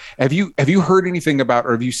seen. Have you heard anything about,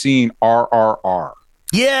 or have you seen RRR?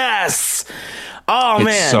 Yes. Oh It's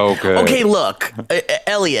man, so good. Okay, look,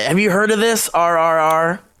 Elliot, have you heard of this?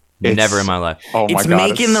 RRR. Never in my life. Oh my It's God,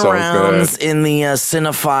 making it's the so rounds good. in the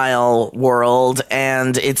cinephile world,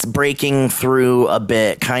 and it's breaking through a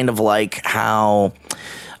bit, kind of like how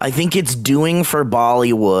I think it's doing for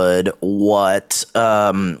Bollywood what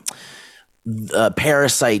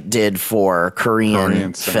Parasite did for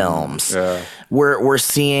Korean films. Yeah. We're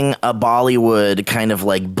seeing a Bollywood kind of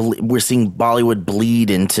like we're seeing Bollywood bleed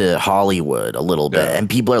into Hollywood a little bit, and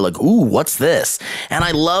people are like, "Ooh, what's this?" And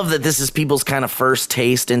I love that this is people's kind of first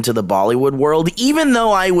taste into the Bollywood world, even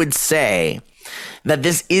though I would say that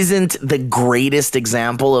this isn't the greatest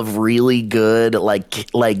example of really good big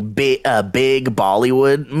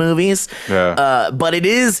Bollywood movies. Yeah. But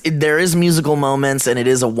there is musical moments, and it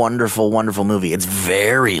is a wonderful, wonderful movie. It's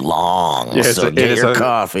very long, so get your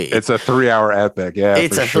coffee. It's a 3-hour epic. Yeah,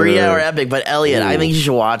 It's a 3-hour epic. But Elliot, I think you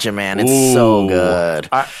should watch it, man. It's so good.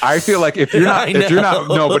 I feel like if you're not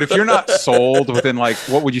if you're not sold within like,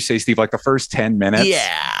 what would you say, Steve? Like the first 10 minutes?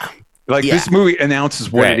 Yeah. Like this movie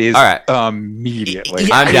announces what Right. it is All right. immediately.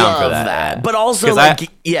 Yeah, I'm I down for love that. But also, 'Cause go I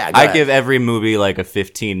ahead. give every movie like a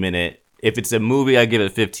 15-minute. If it's a movie, I give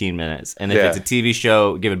it 15 minutes, and if it's a TV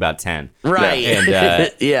show, give it about 10. Right. And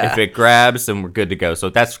Yeah. if it grabs, then we're good to go. So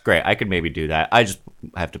that's great. I could maybe do that. I just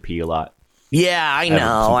have to pee a lot. Yeah, I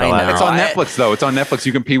know. It's on Netflix though. It's on Netflix.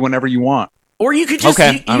 You can pee whenever you want. Or you could just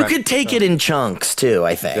Okay. you could take it in chunks too,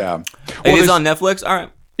 I think. Yeah. It is on Netflix. All right.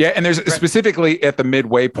 Yeah, and there's specifically at the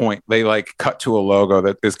midway point, they like cut to a logo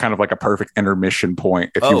that is kind of like a perfect intermission point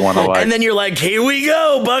if you want to like. And then you're like, here we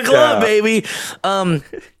go, buckle up, baby.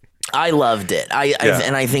 I loved it.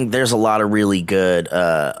 And I think there's a lot of really good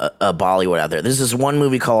Bollywood out there. There's this one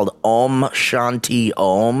movie called Om Shanti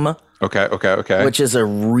Om. Okay. Which is a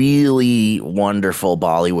really wonderful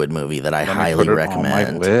Bollywood movie that I highly recommend.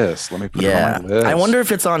 On my list. Let me put it on my list. I wonder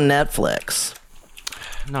if it's on Netflix.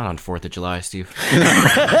 Not on 4th of July, Steve.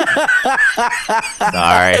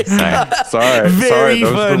 Sorry. Very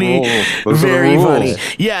Those funny. are the rules. Those Very are the funny.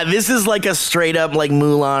 rules. Yeah, this is like a straight up like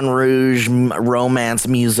Moulin Rouge romance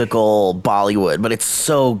musical Bollywood, but it's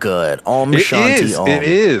so good. Om Shanti Om. It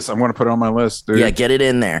is. I'm going to put it on my list, dude. Yeah, get it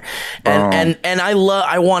in there. And I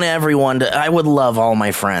want everyone to, I would love all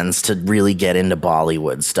my friends to really get into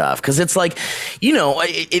Bollywood stuff, because it's like, you know,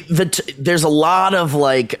 there's a lot of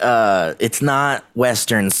like it's not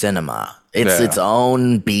Western cinema. It's its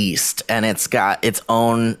own beast, and it's got its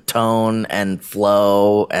own tone and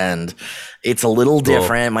flow, and it's a little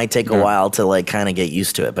different. It might take a while to like kind of get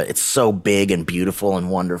used to it, but it's so big and beautiful and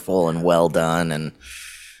wonderful and well done. And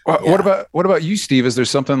what about you, Steve? Is there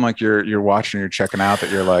something like you're watching, you're checking out that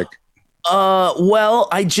you're like? Well,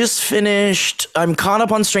 I just finished. I'm caught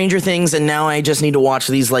up on Stranger Things, and now I just need to watch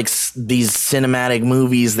these cinematic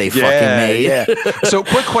movies they fucking made. Yeah. So,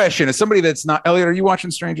 quick question: as somebody that's not Elliot, are you watching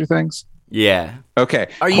Stranger Things? Yeah. Okay.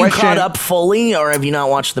 Are you caught up fully, or have you not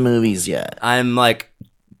watched the movies yet? I'm like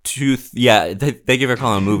thank you for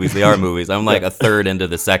calling them movies. They are movies. I'm like a third into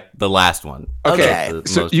the last one. Okay.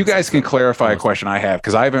 So you guys can clarify a most. question I have,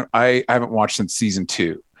 because I haven't watched since season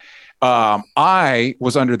 2. I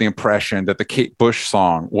was under the impression that the Kate Bush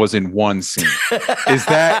song was in one scene. Is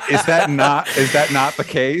that not the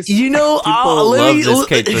case? You know, People love this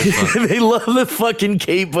Kate Bush song. They love the fucking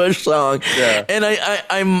Kate Bush song. Yeah.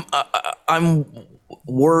 And I'm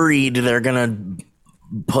worried they're gonna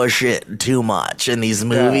push it too much in these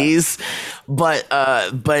movies. But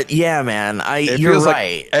yeah, man, you're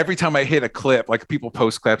right. Like every time I hit a clip, like people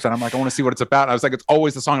post clips, and I'm like, I want to see what it's about. And I was like, it's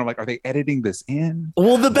always the song. I'm like, are they editing this in?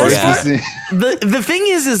 Well, the best part, Yeah. the thing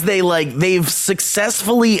is they've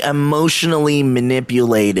successfully emotionally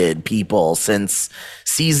manipulated people since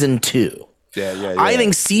season 2. Yeah. I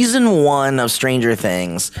think season 1 of Stranger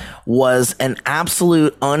Things was an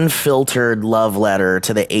absolute unfiltered love letter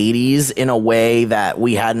to the 80s in a way that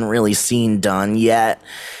we hadn't really seen done yet.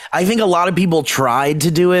 I think a lot of people tried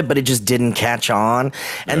to do it, but it just didn't catch on.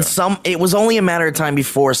 And it was only a matter of time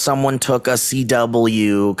before someone took a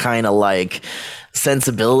CW kind of like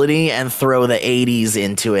sensibility and throw the 80s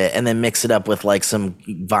into it, and then mix it up with like some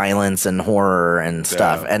violence and horror and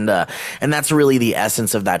stuff. And that's really the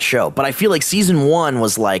essence of that show. But I feel like season 1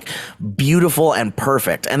 was like beautiful and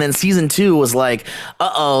perfect, and then season 2 was like,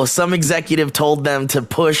 some executive told them to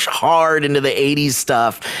push hard into the 80s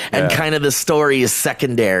stuff, and kind of the story is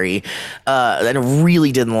secondary, and I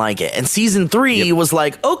really didn't like it. And season 3 was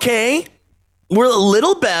like, okay, we're a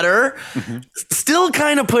little better, still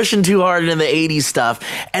kind of pushing too hard into the 80s stuff.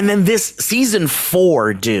 And then this season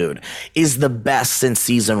 4, dude, is the best since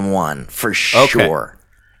season 1 for sure.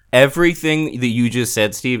 Everything that you just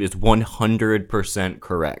said, Steve, is 100%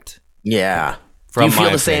 correct. Yeah. From Do you feel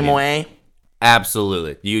my the same opinion. way?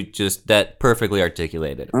 Absolutely. You just that perfectly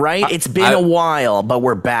articulated. Right? It's been a while, but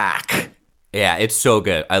we're back. Yeah, it's so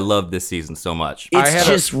good. I love this season so much. It's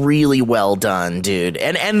just really well done, dude.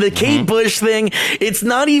 And the Kate Bush thing, it's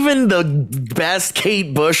not even the best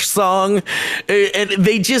Kate Bush song. And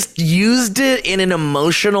they just used it in an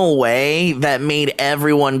emotional way that made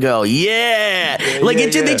everyone go, yeah.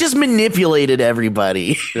 They just manipulated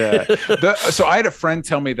everybody. Yeah. So I had a friend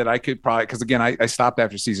tell me that I could probably, because again, I stopped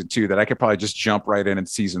after season 2, that I could probably just jump right in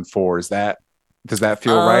season 4. Does that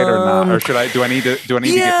feel right or not? Or do I need to get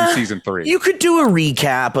through season 3? You could do a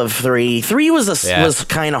recap of 3. 3 was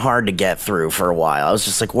kind of hard to get through for a while. I was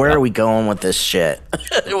just like, where are we going with this shit?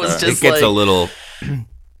 It was just it gets a little.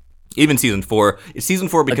 Even season 4,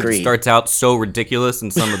 because Agreed. it starts out so ridiculous in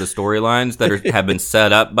some of the storylines that have been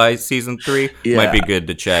set up by season 3, might be good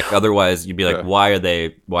to check. Otherwise, you'd be like, why are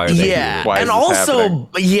they yeah. here? Why is And this also,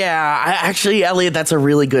 happening? actually, Elliot, that's a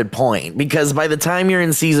really good point, because by the time you're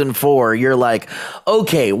in season 4, you're like,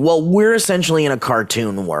 okay, well, we're essentially in a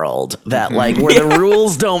cartoon world that like where the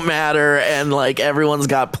rules don't matter and like everyone's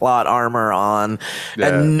got plot armor on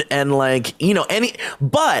and like, you know,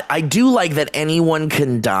 but I do like that anyone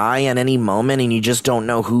can die at any moment and you just don't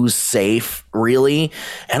know who's safe, really.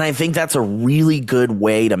 And I think that's a really good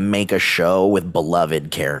way to make a show with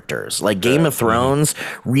beloved characters. Like Game of Thrones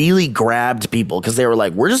really grabbed people because they were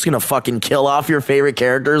like, we're just gonna fucking kill off your favorite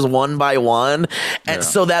characters one by one, and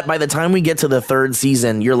so that by the time we get to the 3rd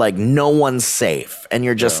season, you're like, no one's safe, and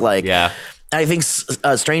you're just like, I think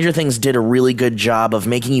Stranger Things did a really good job of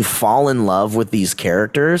making you fall in love with these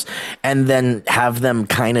characters and then have them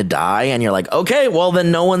kind of die. And you're like, okay, well,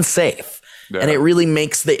 then no one's safe. Yeah. And it really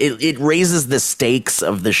makes it raises the stakes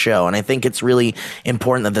of the show. And I think it's really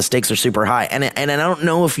important that the stakes are super high. And I don't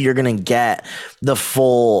know if you're going to get the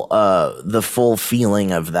full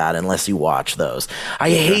feeling of that unless you watch those. I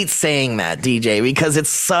hate saying that, DJ, because it's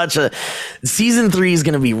such a season 3 is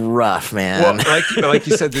going to be rough, man. Well, like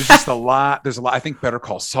you said, there's just a lot. There's a lot. I think Better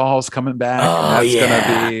Call Saul's coming back. Oh,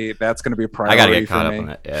 that's gonna be a priority. I gotta get caught for up me. on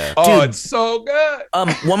it. Yeah. Oh, Dude, it's so good.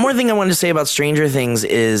 One more thing I wanted to say about Stranger Things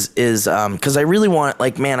is because I really want,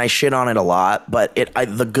 like, man, I shit on it a lot, but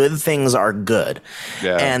the good things are good.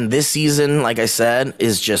 Yeah. And this season, like I said,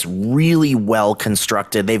 is just really well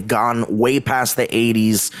constructed. They've gone way past the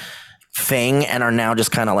 80s thing and are now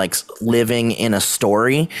just kind of like living in a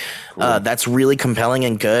story that's really compelling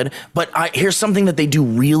and good. But here's something that they do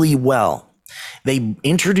really well. They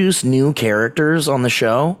introduce new characters on the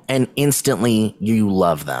show and instantly you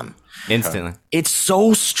love them. Instantly. It's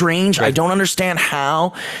so strange. I don't understand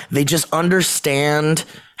how. They just understand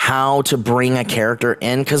how to bring a character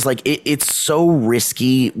in, because like it's so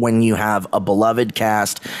risky when you have a beloved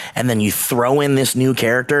cast and then you throw in this new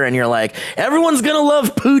character and you're like, everyone's gonna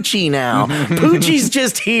love Poochie now. Poochie's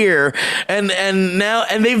just here and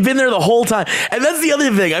they've been there the whole time. And that's the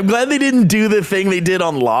other thing. I'm glad they didn't do the thing they did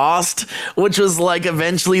on Lost, which was like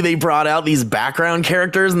eventually they brought out these background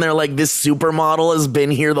characters and they're like, this supermodel has been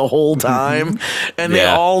here the whole time and they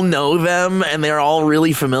all know them and they're all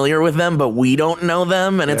really familiar with them, but we don't know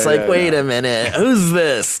them. And it's like, wait a minute, who's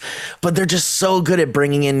this? But they're just so good at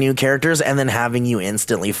bringing in new characters and then having you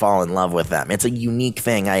instantly fall in love with them. It's a unique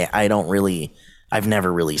thing I've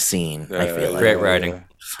never really seen. I feel like. Great writing.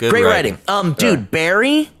 Good Great writing. Dude,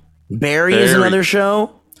 Barry is another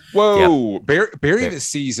show. Whoa, yep. Barry this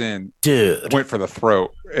season, dude, went for the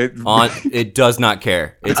throat. It does not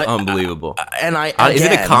care. It's unbelievable. And is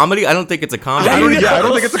it a comedy? I don't think it's a comedy. I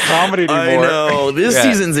don't think it's a comedy anymore. I know. This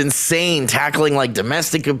season's insane, tackling like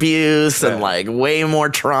domestic abuse and like way more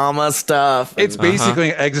trauma stuff. It's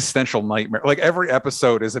basically an existential nightmare. Like every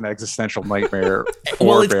episode is an existential nightmare.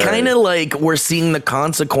 Well, it's kind of like we're seeing the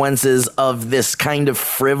consequences of this kind of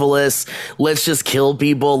frivolous, let's just kill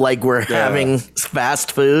people like we're having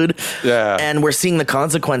fast food. Yeah. And we're seeing the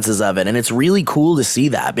consequences of it. And it's really cool to see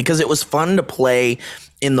that, because it was fun to play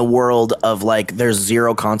in the world of like, there's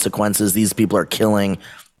zero consequences. These people are killing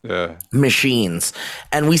machines.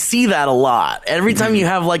 And we see that a lot. Every time you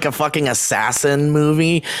have like a fucking assassin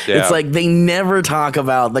movie, it's like they never talk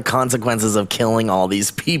about the consequences of killing all these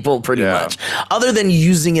people pretty much, other than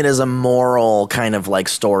using it as a moral kind of like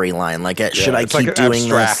storyline. Like, should I keep doing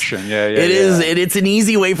this? It's an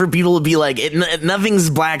easy way for people to be like, nothing's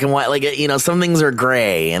black and white. Like, some things are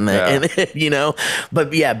gray and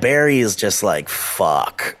but yeah, Barry is just like,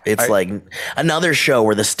 fuck. It's like another show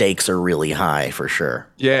where the stakes are really high for sure.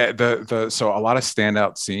 Yeah, so a lot of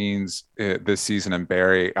standout scenes this season in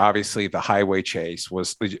Barry. Obviously, the highway chase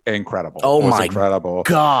was incredible. Oh my incredible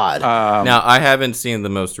god! Now I haven't seen the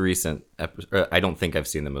most recent I don't think I've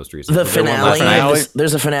seen the most recent. The Was there one last finale. night?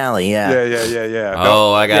 There's a finale. Yeah. Yeah.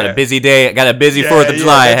 Oh, I got a busy day. I got a busy 4th of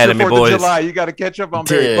July ahead of me, boys. July. You got to catch up on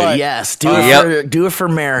Barry. Dude, But yes. Do it for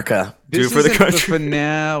America. Do it for the country. The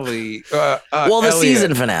finale. The Elliot,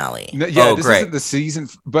 season finale. This great. isn't the season.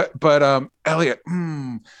 But Elliot,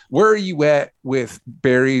 where are you at with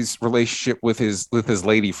Barry's relationship with his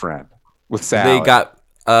lady friend, with Sally? They got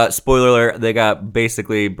spoiler alert. They got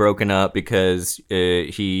basically broken up because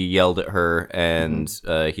he yelled at her, and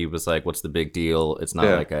he was like, "What's the big deal? It's not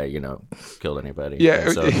like I, killed anybody." Yeah.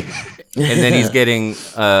 And, and then he's getting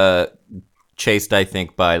chased, I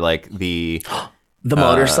think, by like the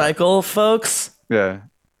motorcycle folks. Yeah.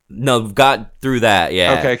 No, got through that.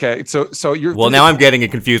 Yeah. Okay. So you're now I'm getting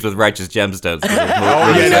it confused with Righteous Gemstones.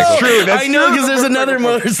 That's true. I know, because there's another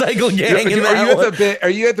motorcycle gang in that one. Are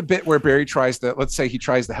you at the bit where Barry tries to, let's say he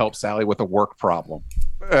tries to help Sally with a work problem,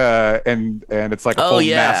 and it's like a full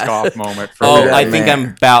mask off moment. For I think I'm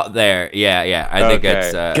about there. Yeah. I think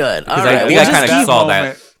it's good. All right. I think I kind of saw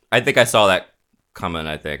moment. that. I think I saw that coming.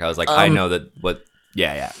 I think I was like, I know that what.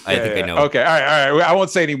 Yeah. I think I know. Okay. All right. I won't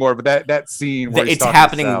say anymore, but that scene where it's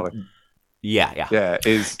happening. Yeah. Yeah.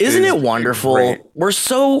 Isn't it wonderful? Great. We're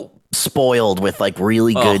so spoiled with like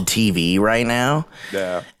really good TV right now.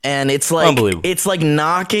 Yeah. And it's like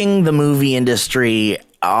knocking the movie industry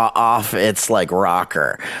off its like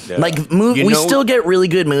rocker. Yeah. Like we still get really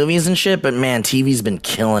good movies and shit, but man, TV's been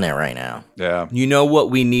killing it right now. Yeah. You know what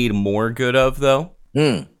we need more good of though?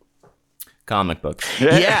 Comic books.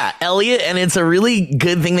 Yeah, Elliot, and it's a really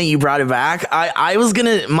good thing that you brought it back. I was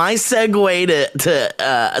gonna, my segue to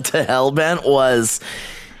Hellbent was,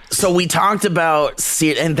 so we talked about,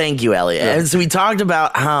 and thank you, Elliot. And so we talked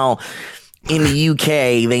about how in the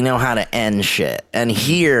UK they know how to end shit, and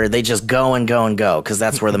here they just go and go and go because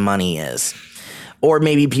that's where the money is, or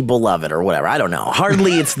maybe people love it or whatever. I don't know.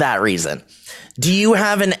 Hardly it's that reason. Do you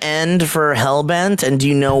have an end for Hellbent, and do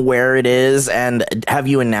you know where it is, and have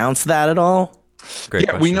you announced that at all? Great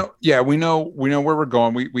question. we know where we're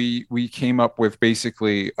going. We came up with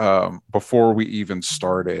basically before we even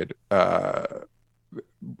started doing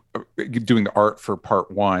the art for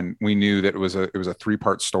part 1. We knew that it was a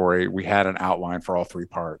 3-part story. We had an outline for all 3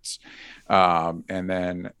 parts,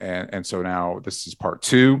 and so now this is part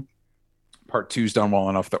 2. Part 2's done well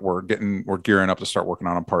enough that we're gearing up to start working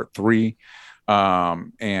on part 3.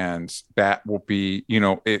 And that will be,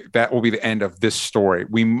 that will be the end of this story.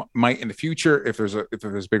 We might in the future, if there's a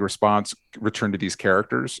big response, return to these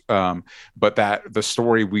characters. But that the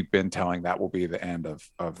story we've been telling, that will be the end of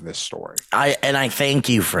this story. I thank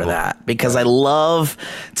you for that, because I love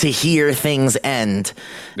to hear things end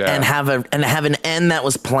and have an end that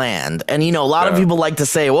was planned. And a lot of people like to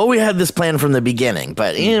say, well, we had this plan from the beginning,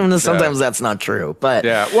 but sometimes that's not true. But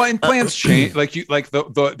well, and plans change,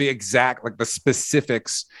 the exact, like the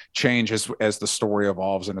specifics change as the story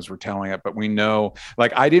evolves and as we're telling it. But we know,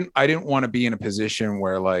 like, I didn't want to be in a position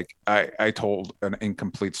where like I told an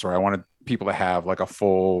incomplete story. I wanted people to have like a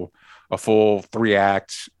full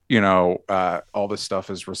 3-act, all this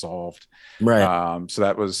stuff is resolved. Right. So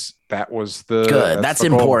that was the good. That's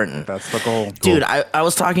important. That's the goal. Dude, I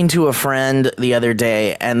was talking to a friend the other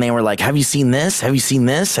day, and they were like, have you seen this? Have you seen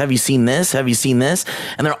this? Have you seen this? Have you seen this?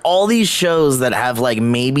 And there are all these shows that have like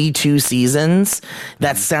maybe 2 seasons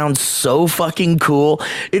that sound so fucking cool.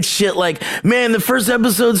 It's shit like, man, the first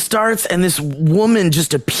episode starts and this woman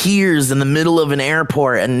just appears in the middle of an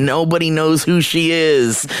airport and nobody knows who she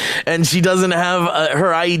is. And she doesn't have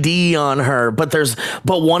her ID on her, but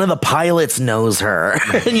one of the pilots knows her.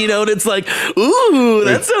 And it's like, ooh,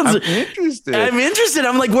 that sounds. I'm interested.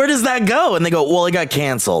 I'm like, where does that go? And they go, well, it got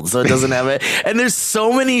canceled, so it doesn't have it. And there's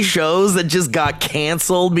so many shows that just got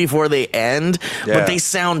canceled before they end, but they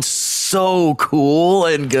sound so cool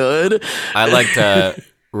and good. I liked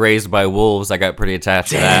Raised by Wolves. I got pretty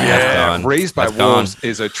attached to that. Yeah, Raised by Wolves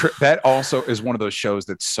is a trip. That also is one of those shows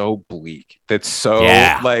that's so bleak. That's so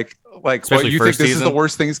like what you think this is the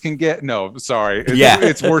worst things can get? No, sorry.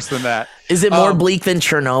 It's worse than that. Is it more bleak than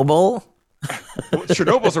Chernobyl? Well,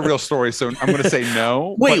 Chernobyl's a real story, so I'm going to say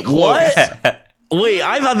no. Wait, what? Wait,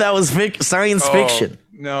 I thought that was science fiction.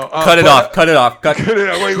 No, cut it off. Cut it off.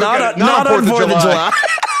 Wait, not on 4th of July.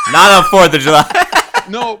 Not on 4th of July.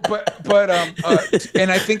 No, but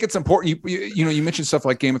and I think it's important. You mentioned stuff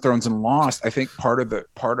like Game of Thrones and Lost. I think part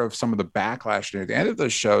of some of the backlash near the end of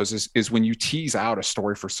those shows is when you tease out a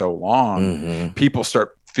story for so long, people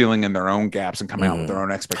start filling in their own gaps and coming out with their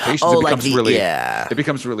own expectations. Oh, it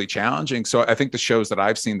becomes really challenging. So I think the shows that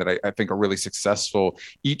I've seen that I think are really successful,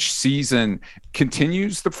 each season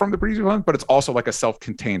continues from the previous one, but it's also like a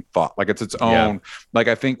self-contained thought. Like it's its own. Yeah. Like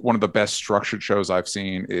I think one of the best structured shows I've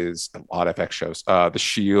seen is a lot of FX shows. The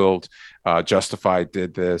Shield, Justified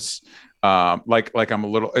did this. Like I'm a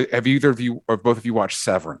little. Have either of you or both of you watched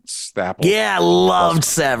Severance? The Apple. Yeah, loved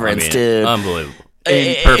Severance, dude. Unbelievable.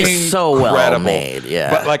 It's so well made.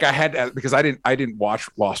 Yeah, but like I had because I didn't watch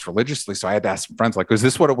Lost religiously, so I had to ask some friends like, "Was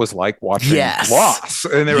this what it was like watching Lost?"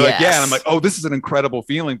 And they were like, "Yeah." And I'm like, "Oh, this is an incredible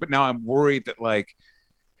feeling." But now I'm worried that like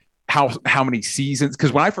how many seasons?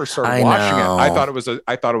 Because when I first started watching it, I thought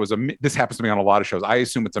it was a. This happens to me on a lot of shows. I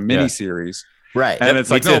assume it's a mini series. Right. And it's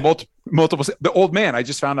like, no, multiple. The Old Man, I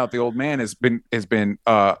just found out The Old Man has been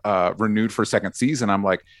renewed for a second season. I'm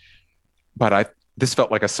like, but this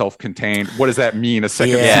felt like a self-contained. What does that mean? A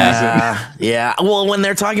second season? Yeah. Well, when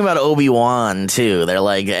they're talking about Obi-Wan too, they're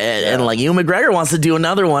like, and like Ewan McGregor wants to do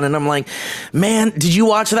another one. And I'm like, man, did you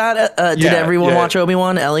watch that? Did everyone watch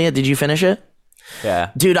Obi-Wan? Elliot, did you finish it?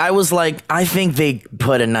 Yeah, dude, I was like, I think they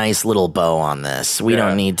put a nice little bow on this. We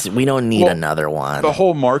don't need another one. The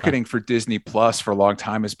whole marketing for Disney Plus for a long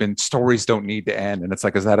time has been stories don't need to end, and it's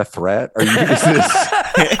like, is that a threat? Are you? Is this?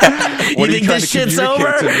 You think this shit's over?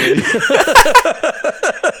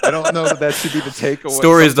 I don't know that should be the takeaway.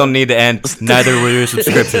 Stories don't need to end. Neither will your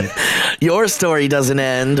subscription. Your story doesn't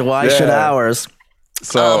end. Why should ours?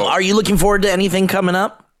 So, are you looking forward to anything coming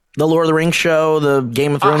up? The Lord of the Rings show, the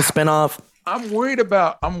Game of Thrones spinoff. I'm worried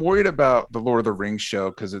about the Lord of the Rings show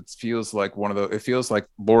because it feels like Lord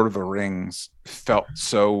of the Rings felt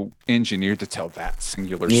so engineered to tell that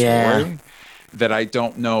singular story that I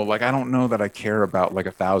don't know that I care about like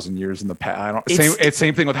 1,000 years in the past. It's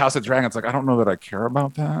same thing with House of Dragons. Like I don't know that I care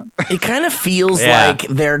about that. It kind of feels like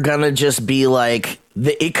they're gonna just be like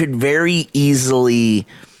it could very easily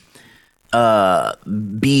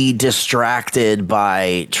be distracted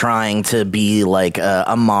by trying to be like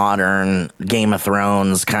a modern Game of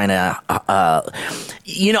Thrones kind of I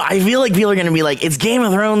feel like people are gonna be like, it's Game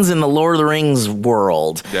of Thrones in the Lord of the Rings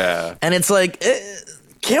world, and it's like,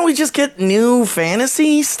 can't we just get new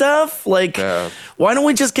fantasy stuff? Like, why don't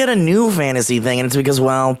we just get a new fantasy thing? And it's because,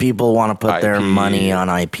 well, people want to put their money on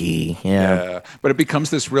IP. Yeah. But it becomes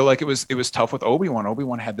this real, like it was tough with Obi-Wan.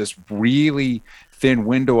 Obi-Wan had this really thin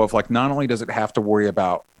window of like, not only does it have to worry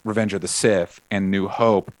about Revenge of the Sith and New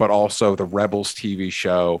Hope, but also the Rebels TV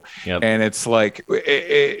show. Yep. And it's like,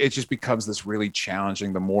 it just becomes this really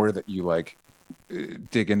challenging, the more that you like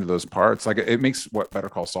dig into those parts. Like it makes what Better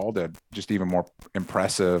Call Saul did just even more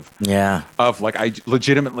impressive. Of like, I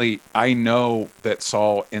know that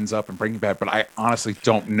Saul ends up in Breaking Bad, but I honestly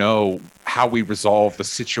don't know how we resolve the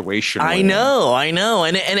situation. I know.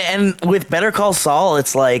 And with Better Call Saul,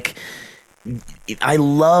 it's like, I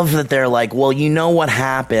love that they're like, well, you know what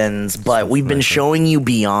happens, but we've been showing you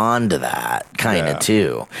beyond that kind of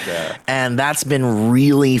too. And that's been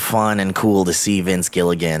really fun and cool to see Vince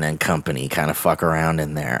Gilligan and company kind of fuck around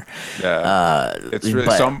in there. It's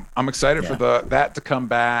really, so I'm excited for that to come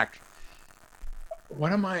back. I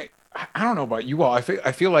don't know about you all. I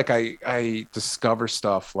feel like I discover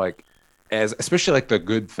stuff like especially like the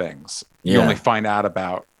good things you only find out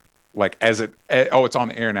about like it's on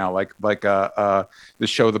the air now, like the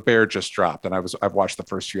show The Bear just dropped, and I've watched the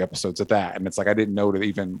first few episodes of that, and it's like I didn't know to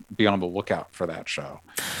even be on the lookout for that show.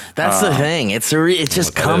 That's the thing. It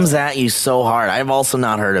just comes at you so hard. I've also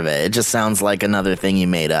not heard of it. It just sounds like another thing you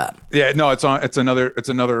made up. Yeah, no, it's another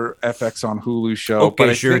FX on Hulu show. Okay,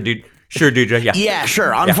 but sure, dude. Sure, dude. Yeah,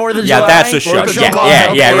 sure. On 4th of July. Yeah, that's a show.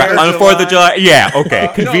 Yeah, right. On the 4th of July. Yeah, okay.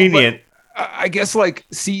 Convenient. No, I guess like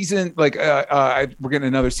season, like we're getting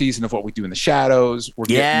another season of What We Do in the Shadows. We're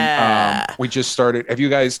getting, we just started. Have you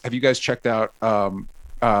guys checked out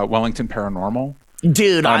Wellington Paranormal?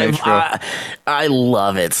 Dude, I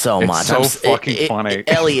love it so much. It's so fucking funny.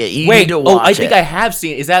 Elliot, you need to watch it. I think I have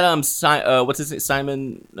seen. Is that what's his name?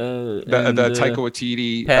 Simon? The Taika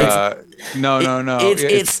Waititi. No.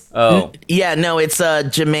 It's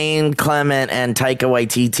Jermaine Clement and Taika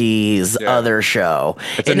Waititi's other show.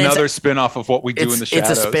 It's another spin-off of What We Do in the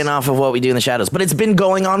Shadows. It's a spin-off of What We Do in the Shadows, but it's been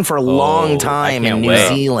going on for a long time in New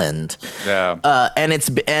Zealand. Yeah.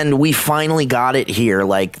 And we finally got it here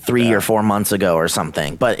like 3 or 4 months ago or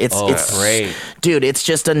something. But it's great. dude, it's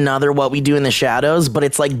just another What We Do in the Shadows, but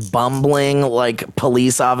it's like bumbling like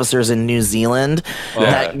police officers in New Zealand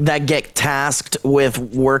that get tasked with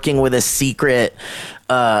working with a secret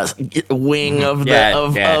wing of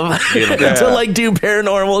to like do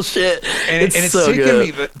paranormal shit. And it's so taken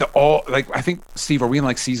good. me I think, Steve, are we in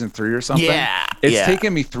like season 3 or something? Yeah, it's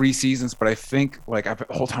taken me 3 seasons, but I think like the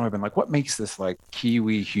whole time I've been like, what makes this like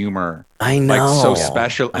Kiwi humor I know like so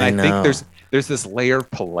special? And I think there's this layer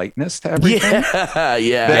of politeness to everything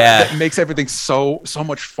that makes everything so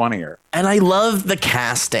much funnier. And I love the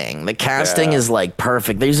casting. The casting is like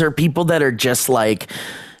perfect. These are people that are just like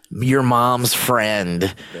your mom's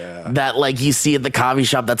friend that like you see at the coffee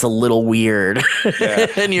shop that's a little weird.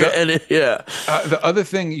 The other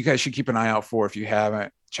thing you guys should keep an eye out for if you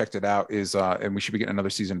haven't checked it out is and we should be getting another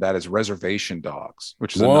season of that is Reservation Dogs,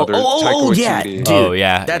 which is another Taika Waititi. Dude,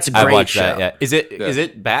 that's a great show. That, yeah. Is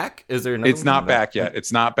it back? Is there another It's not back yet.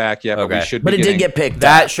 It's not back yet, but we should but be it did get picked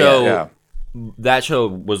that up. show. That show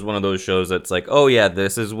was one of those shows that's like, oh yeah,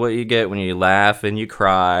 this is what you get when you laugh and you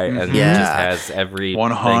cry, and it just has every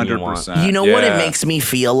 100%. You know what it makes me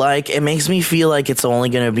feel like? It makes me feel like it's only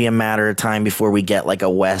going to be a matter of time before we get like a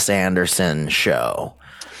Wes Anderson show.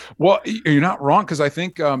 Well, you're not wrong, because I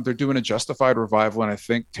think they're doing a Justified revival, and I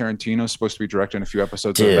think Tarantino's supposed to be directing a few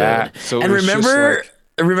episodes of that. So and remember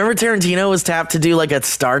Tarantino was tapped to do like a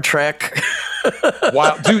Star Trek.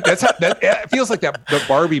 Wow, dude, it feels like the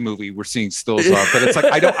Barbie movie we're seeing stills of, but it's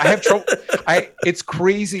like I have trouble. It's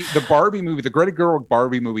crazy. The Barbie movie, the Greta Gerwig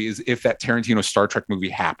Barbie movie, is if that Tarantino Star Trek movie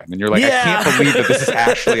happened, and you're like, I can't believe that this is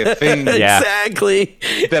actually a thing. Exactly.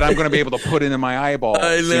 That I'm going to be able to put into my eyeballs.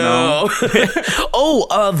 I know.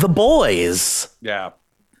 The Boys. Yeah.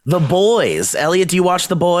 The Boys. Elliot, do you watch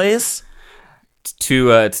The Boys?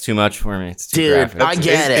 It's too much for me. It's too graphic. I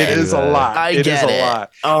get it. It is a lot. It is a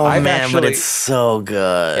lot. Oh, man, but it's so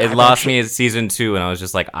good. It lost me at season 2, and I was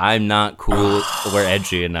just like, I'm not cool or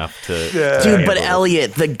edgy enough to. Dude, but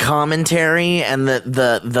Elliot, the commentary and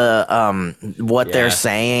the what they're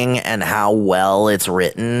saying and how well it's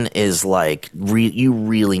written is like you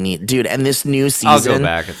really need, dude. And this new season, I'll go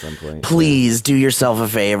back at some point. Please do yourself a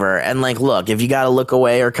favor and like look. If you got to look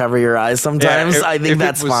away or cover your eyes sometimes, I think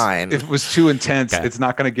that's fine. If it was too intense, it's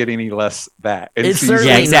not going to get any less that. It's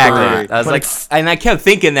certainly exactly. not. I was like, and I kept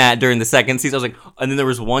thinking that during the second season. I was like, and then there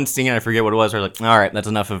was one scene, I forget what it was. I was like, all right, that's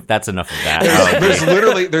enough of that.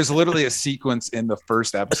 There's literally a sequence in the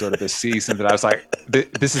first episode of this season that I was like,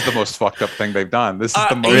 this is the most fucked up thing they've done. This is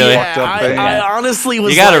the most fucked up thing. I honestly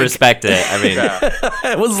was. You gotta respect it. I mean,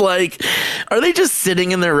 I was like, are they just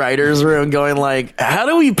sitting in their writers' room going like, how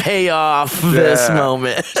do we pay off this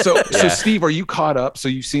moment? So Steve, are you caught up? So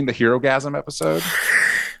you've seen the Hero-gasm episode?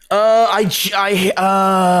 I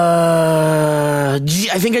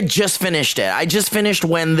think I just finished it. I just finished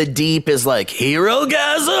when the deep is like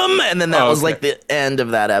Hero-gasm, and then that was like the end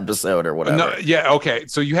of that episode or whatever. No, yeah, okay.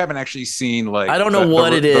 So you haven't actually seen like I don't know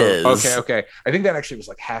what it is. Okay. I think that actually was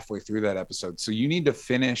like halfway through that episode. So you need to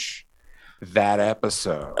finish that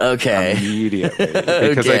episode immediately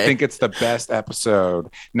because I think it's the best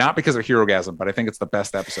episode, not because of Hero-gasm, but I think it's the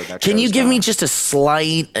best episode. Can you give me just a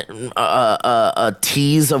slight a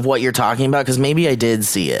tease of what you're talking about? Because maybe I did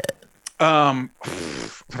see it.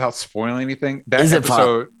 Without spoiling anything, that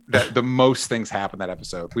episode, that the most things happen that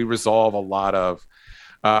episode. We resolve a lot of.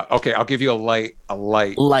 Okay, I'll give you a light.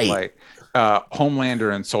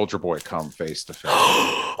 Homelander and Soldier Boy come face to face.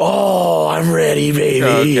 Oh, I'm ready,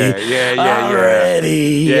 baby. Okay, I'm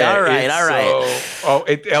ready. Yeah, all right.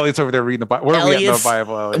 Elliot's over there reading the Bible. Where are we in the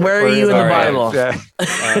Bible, Elliot? Where are you in the Bible? Yeah.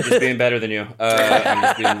 just being better than you. I'm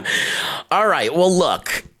just being... All right. Well,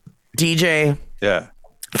 look, DJ. Yeah.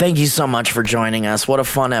 Thank you so much for joining us. What a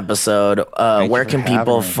fun episode. Where can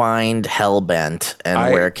people find Hellbent,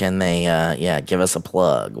 and where can they give us a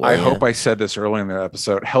plug? I hope I said this earlier in the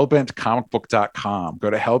episode. Hellbentcomicbook.com. Go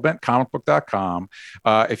to hellbentcomicbook.com.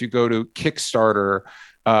 If you go to Kickstarter,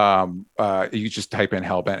 you just type in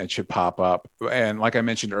Hellbent, it should pop up. And like I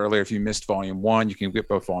mentioned earlier, if you missed volume 1, you can get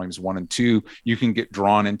both volumes 1 and 2. You can get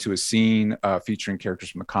drawn into a scene featuring characters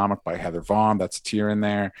from the comic by Heather Vaughn. That's a tier in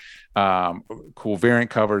there. Cool variant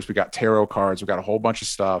covers. We got tarot cards. We got a whole bunch of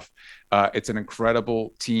stuff. It's an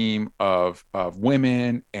incredible team of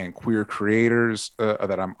women and queer creators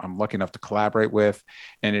that I'm lucky enough to collaborate with.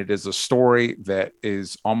 And it is a story that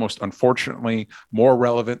is almost, unfortunately, more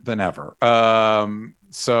relevant than ever.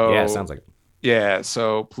 So yeah, it sounds like it. Yeah,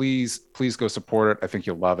 so please go support it. I think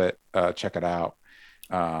you'll love it. Check it out.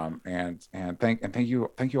 And thank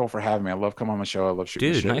you all for having me. I love coming on the show. I love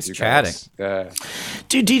shooting. Dude, shit nice with you chatting. guys.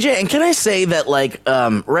 Dude, DJ, and can I say that like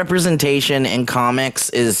representation in comics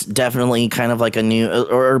is definitely kind of like a new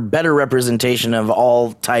or better representation of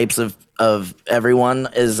all types of everyone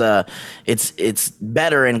is it's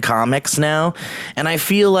better in comics now. And I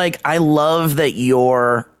feel like I love that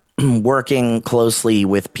you're working closely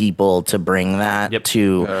with people to bring that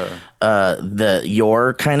to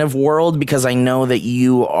your kind of world, because I know that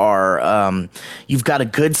you are you've got a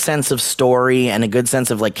good sense of story and a good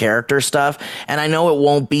sense of like character stuff, and I know it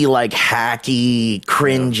won't be like hacky,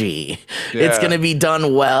 cringy. It's gonna be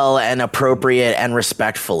done well and appropriate and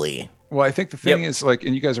respectfully. Well, I think the thing is like,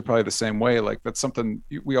 and you guys are probably the same way. Like that's something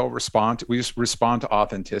we all respond to. We just respond to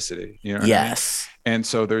authenticity. You know what I mean? And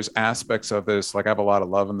so there's aspects of this, like I have a lot of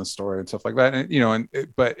love in the story and stuff like that. And,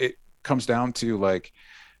 but it comes down to like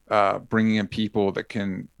bringing in people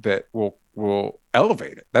that will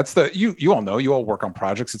elevate it. That's you all know, you all work on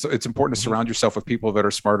projects. It's important to surround yourself with people that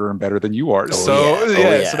are smarter and better than you are. So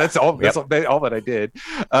that's all that I did.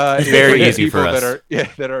 It's very easy for us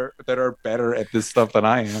that are better at this stuff than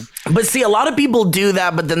I am. But see, a lot of people do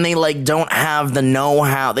that, but then they like don't have the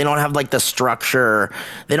know-how. They don't have like the structure.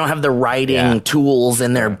 They don't have the writing tools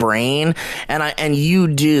in their brain. And you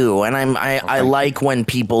do. And I like when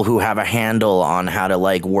people who have a handle on how to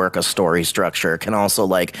like work a story structure can also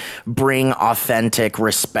like bring authentic,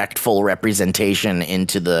 respectful representation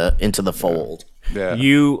into the fold. Yeah.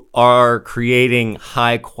 You are creating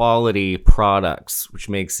high quality products, which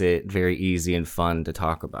makes it very easy and fun to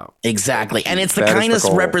talk about. Exactly. And it's the kind of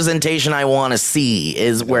representation I want to see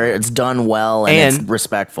is where it's done well and it's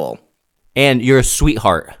respectful. And you're a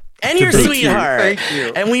sweetheart. And you're a sweetheart. Thank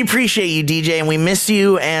you. And we appreciate you, DJ, and we miss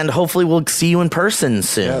you, and hopefully we'll see you in person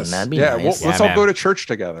soon. Yes. That'd be nice. Let's all go to church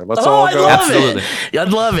together. Let's all go. Absolutely. I'd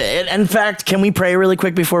love it. In fact, can we pray really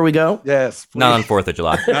quick before we go? Yes. Please. Not on 4th of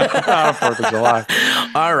July. Not on 4th of July.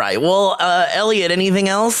 All right. Well, Elliot, anything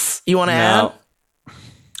else you want to add?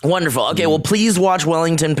 Wonderful. Okay, well, please watch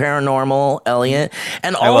Wellington Paranormal, Elliot.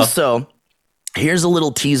 And also, here's a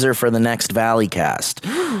little teaser for the next Valley cast.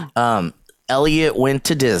 Elliot went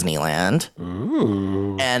to Disneyland,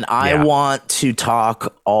 and I want to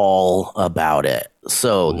talk all about it.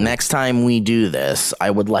 So next time we do this,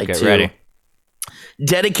 I would like to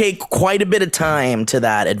dedicate quite a bit of time to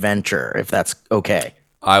that adventure, if that's okay.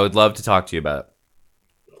 I would love to talk to you about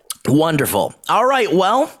it. Wonderful. All right,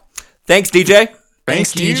 well. Thanks, DJ.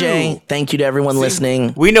 Thanks, DJ. Thank you to everyone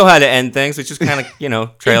listening. We know how to end things. It just kind of,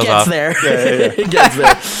 trails off. It gets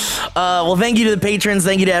there. Well, thank you to the patrons.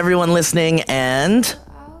 Thank you to everyone listening. And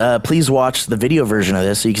please watch the video version of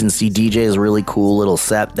this so you can see DJ's really cool little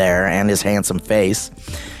set there and his handsome face.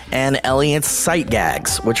 And Elliot's sight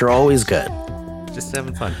gags, which are always good. Just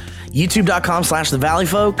having fun.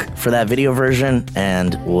 YouTube.com/TheValleyFolk for that video version.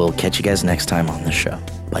 And we'll catch you guys next time on the show.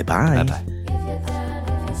 Bye-bye. Bye-bye.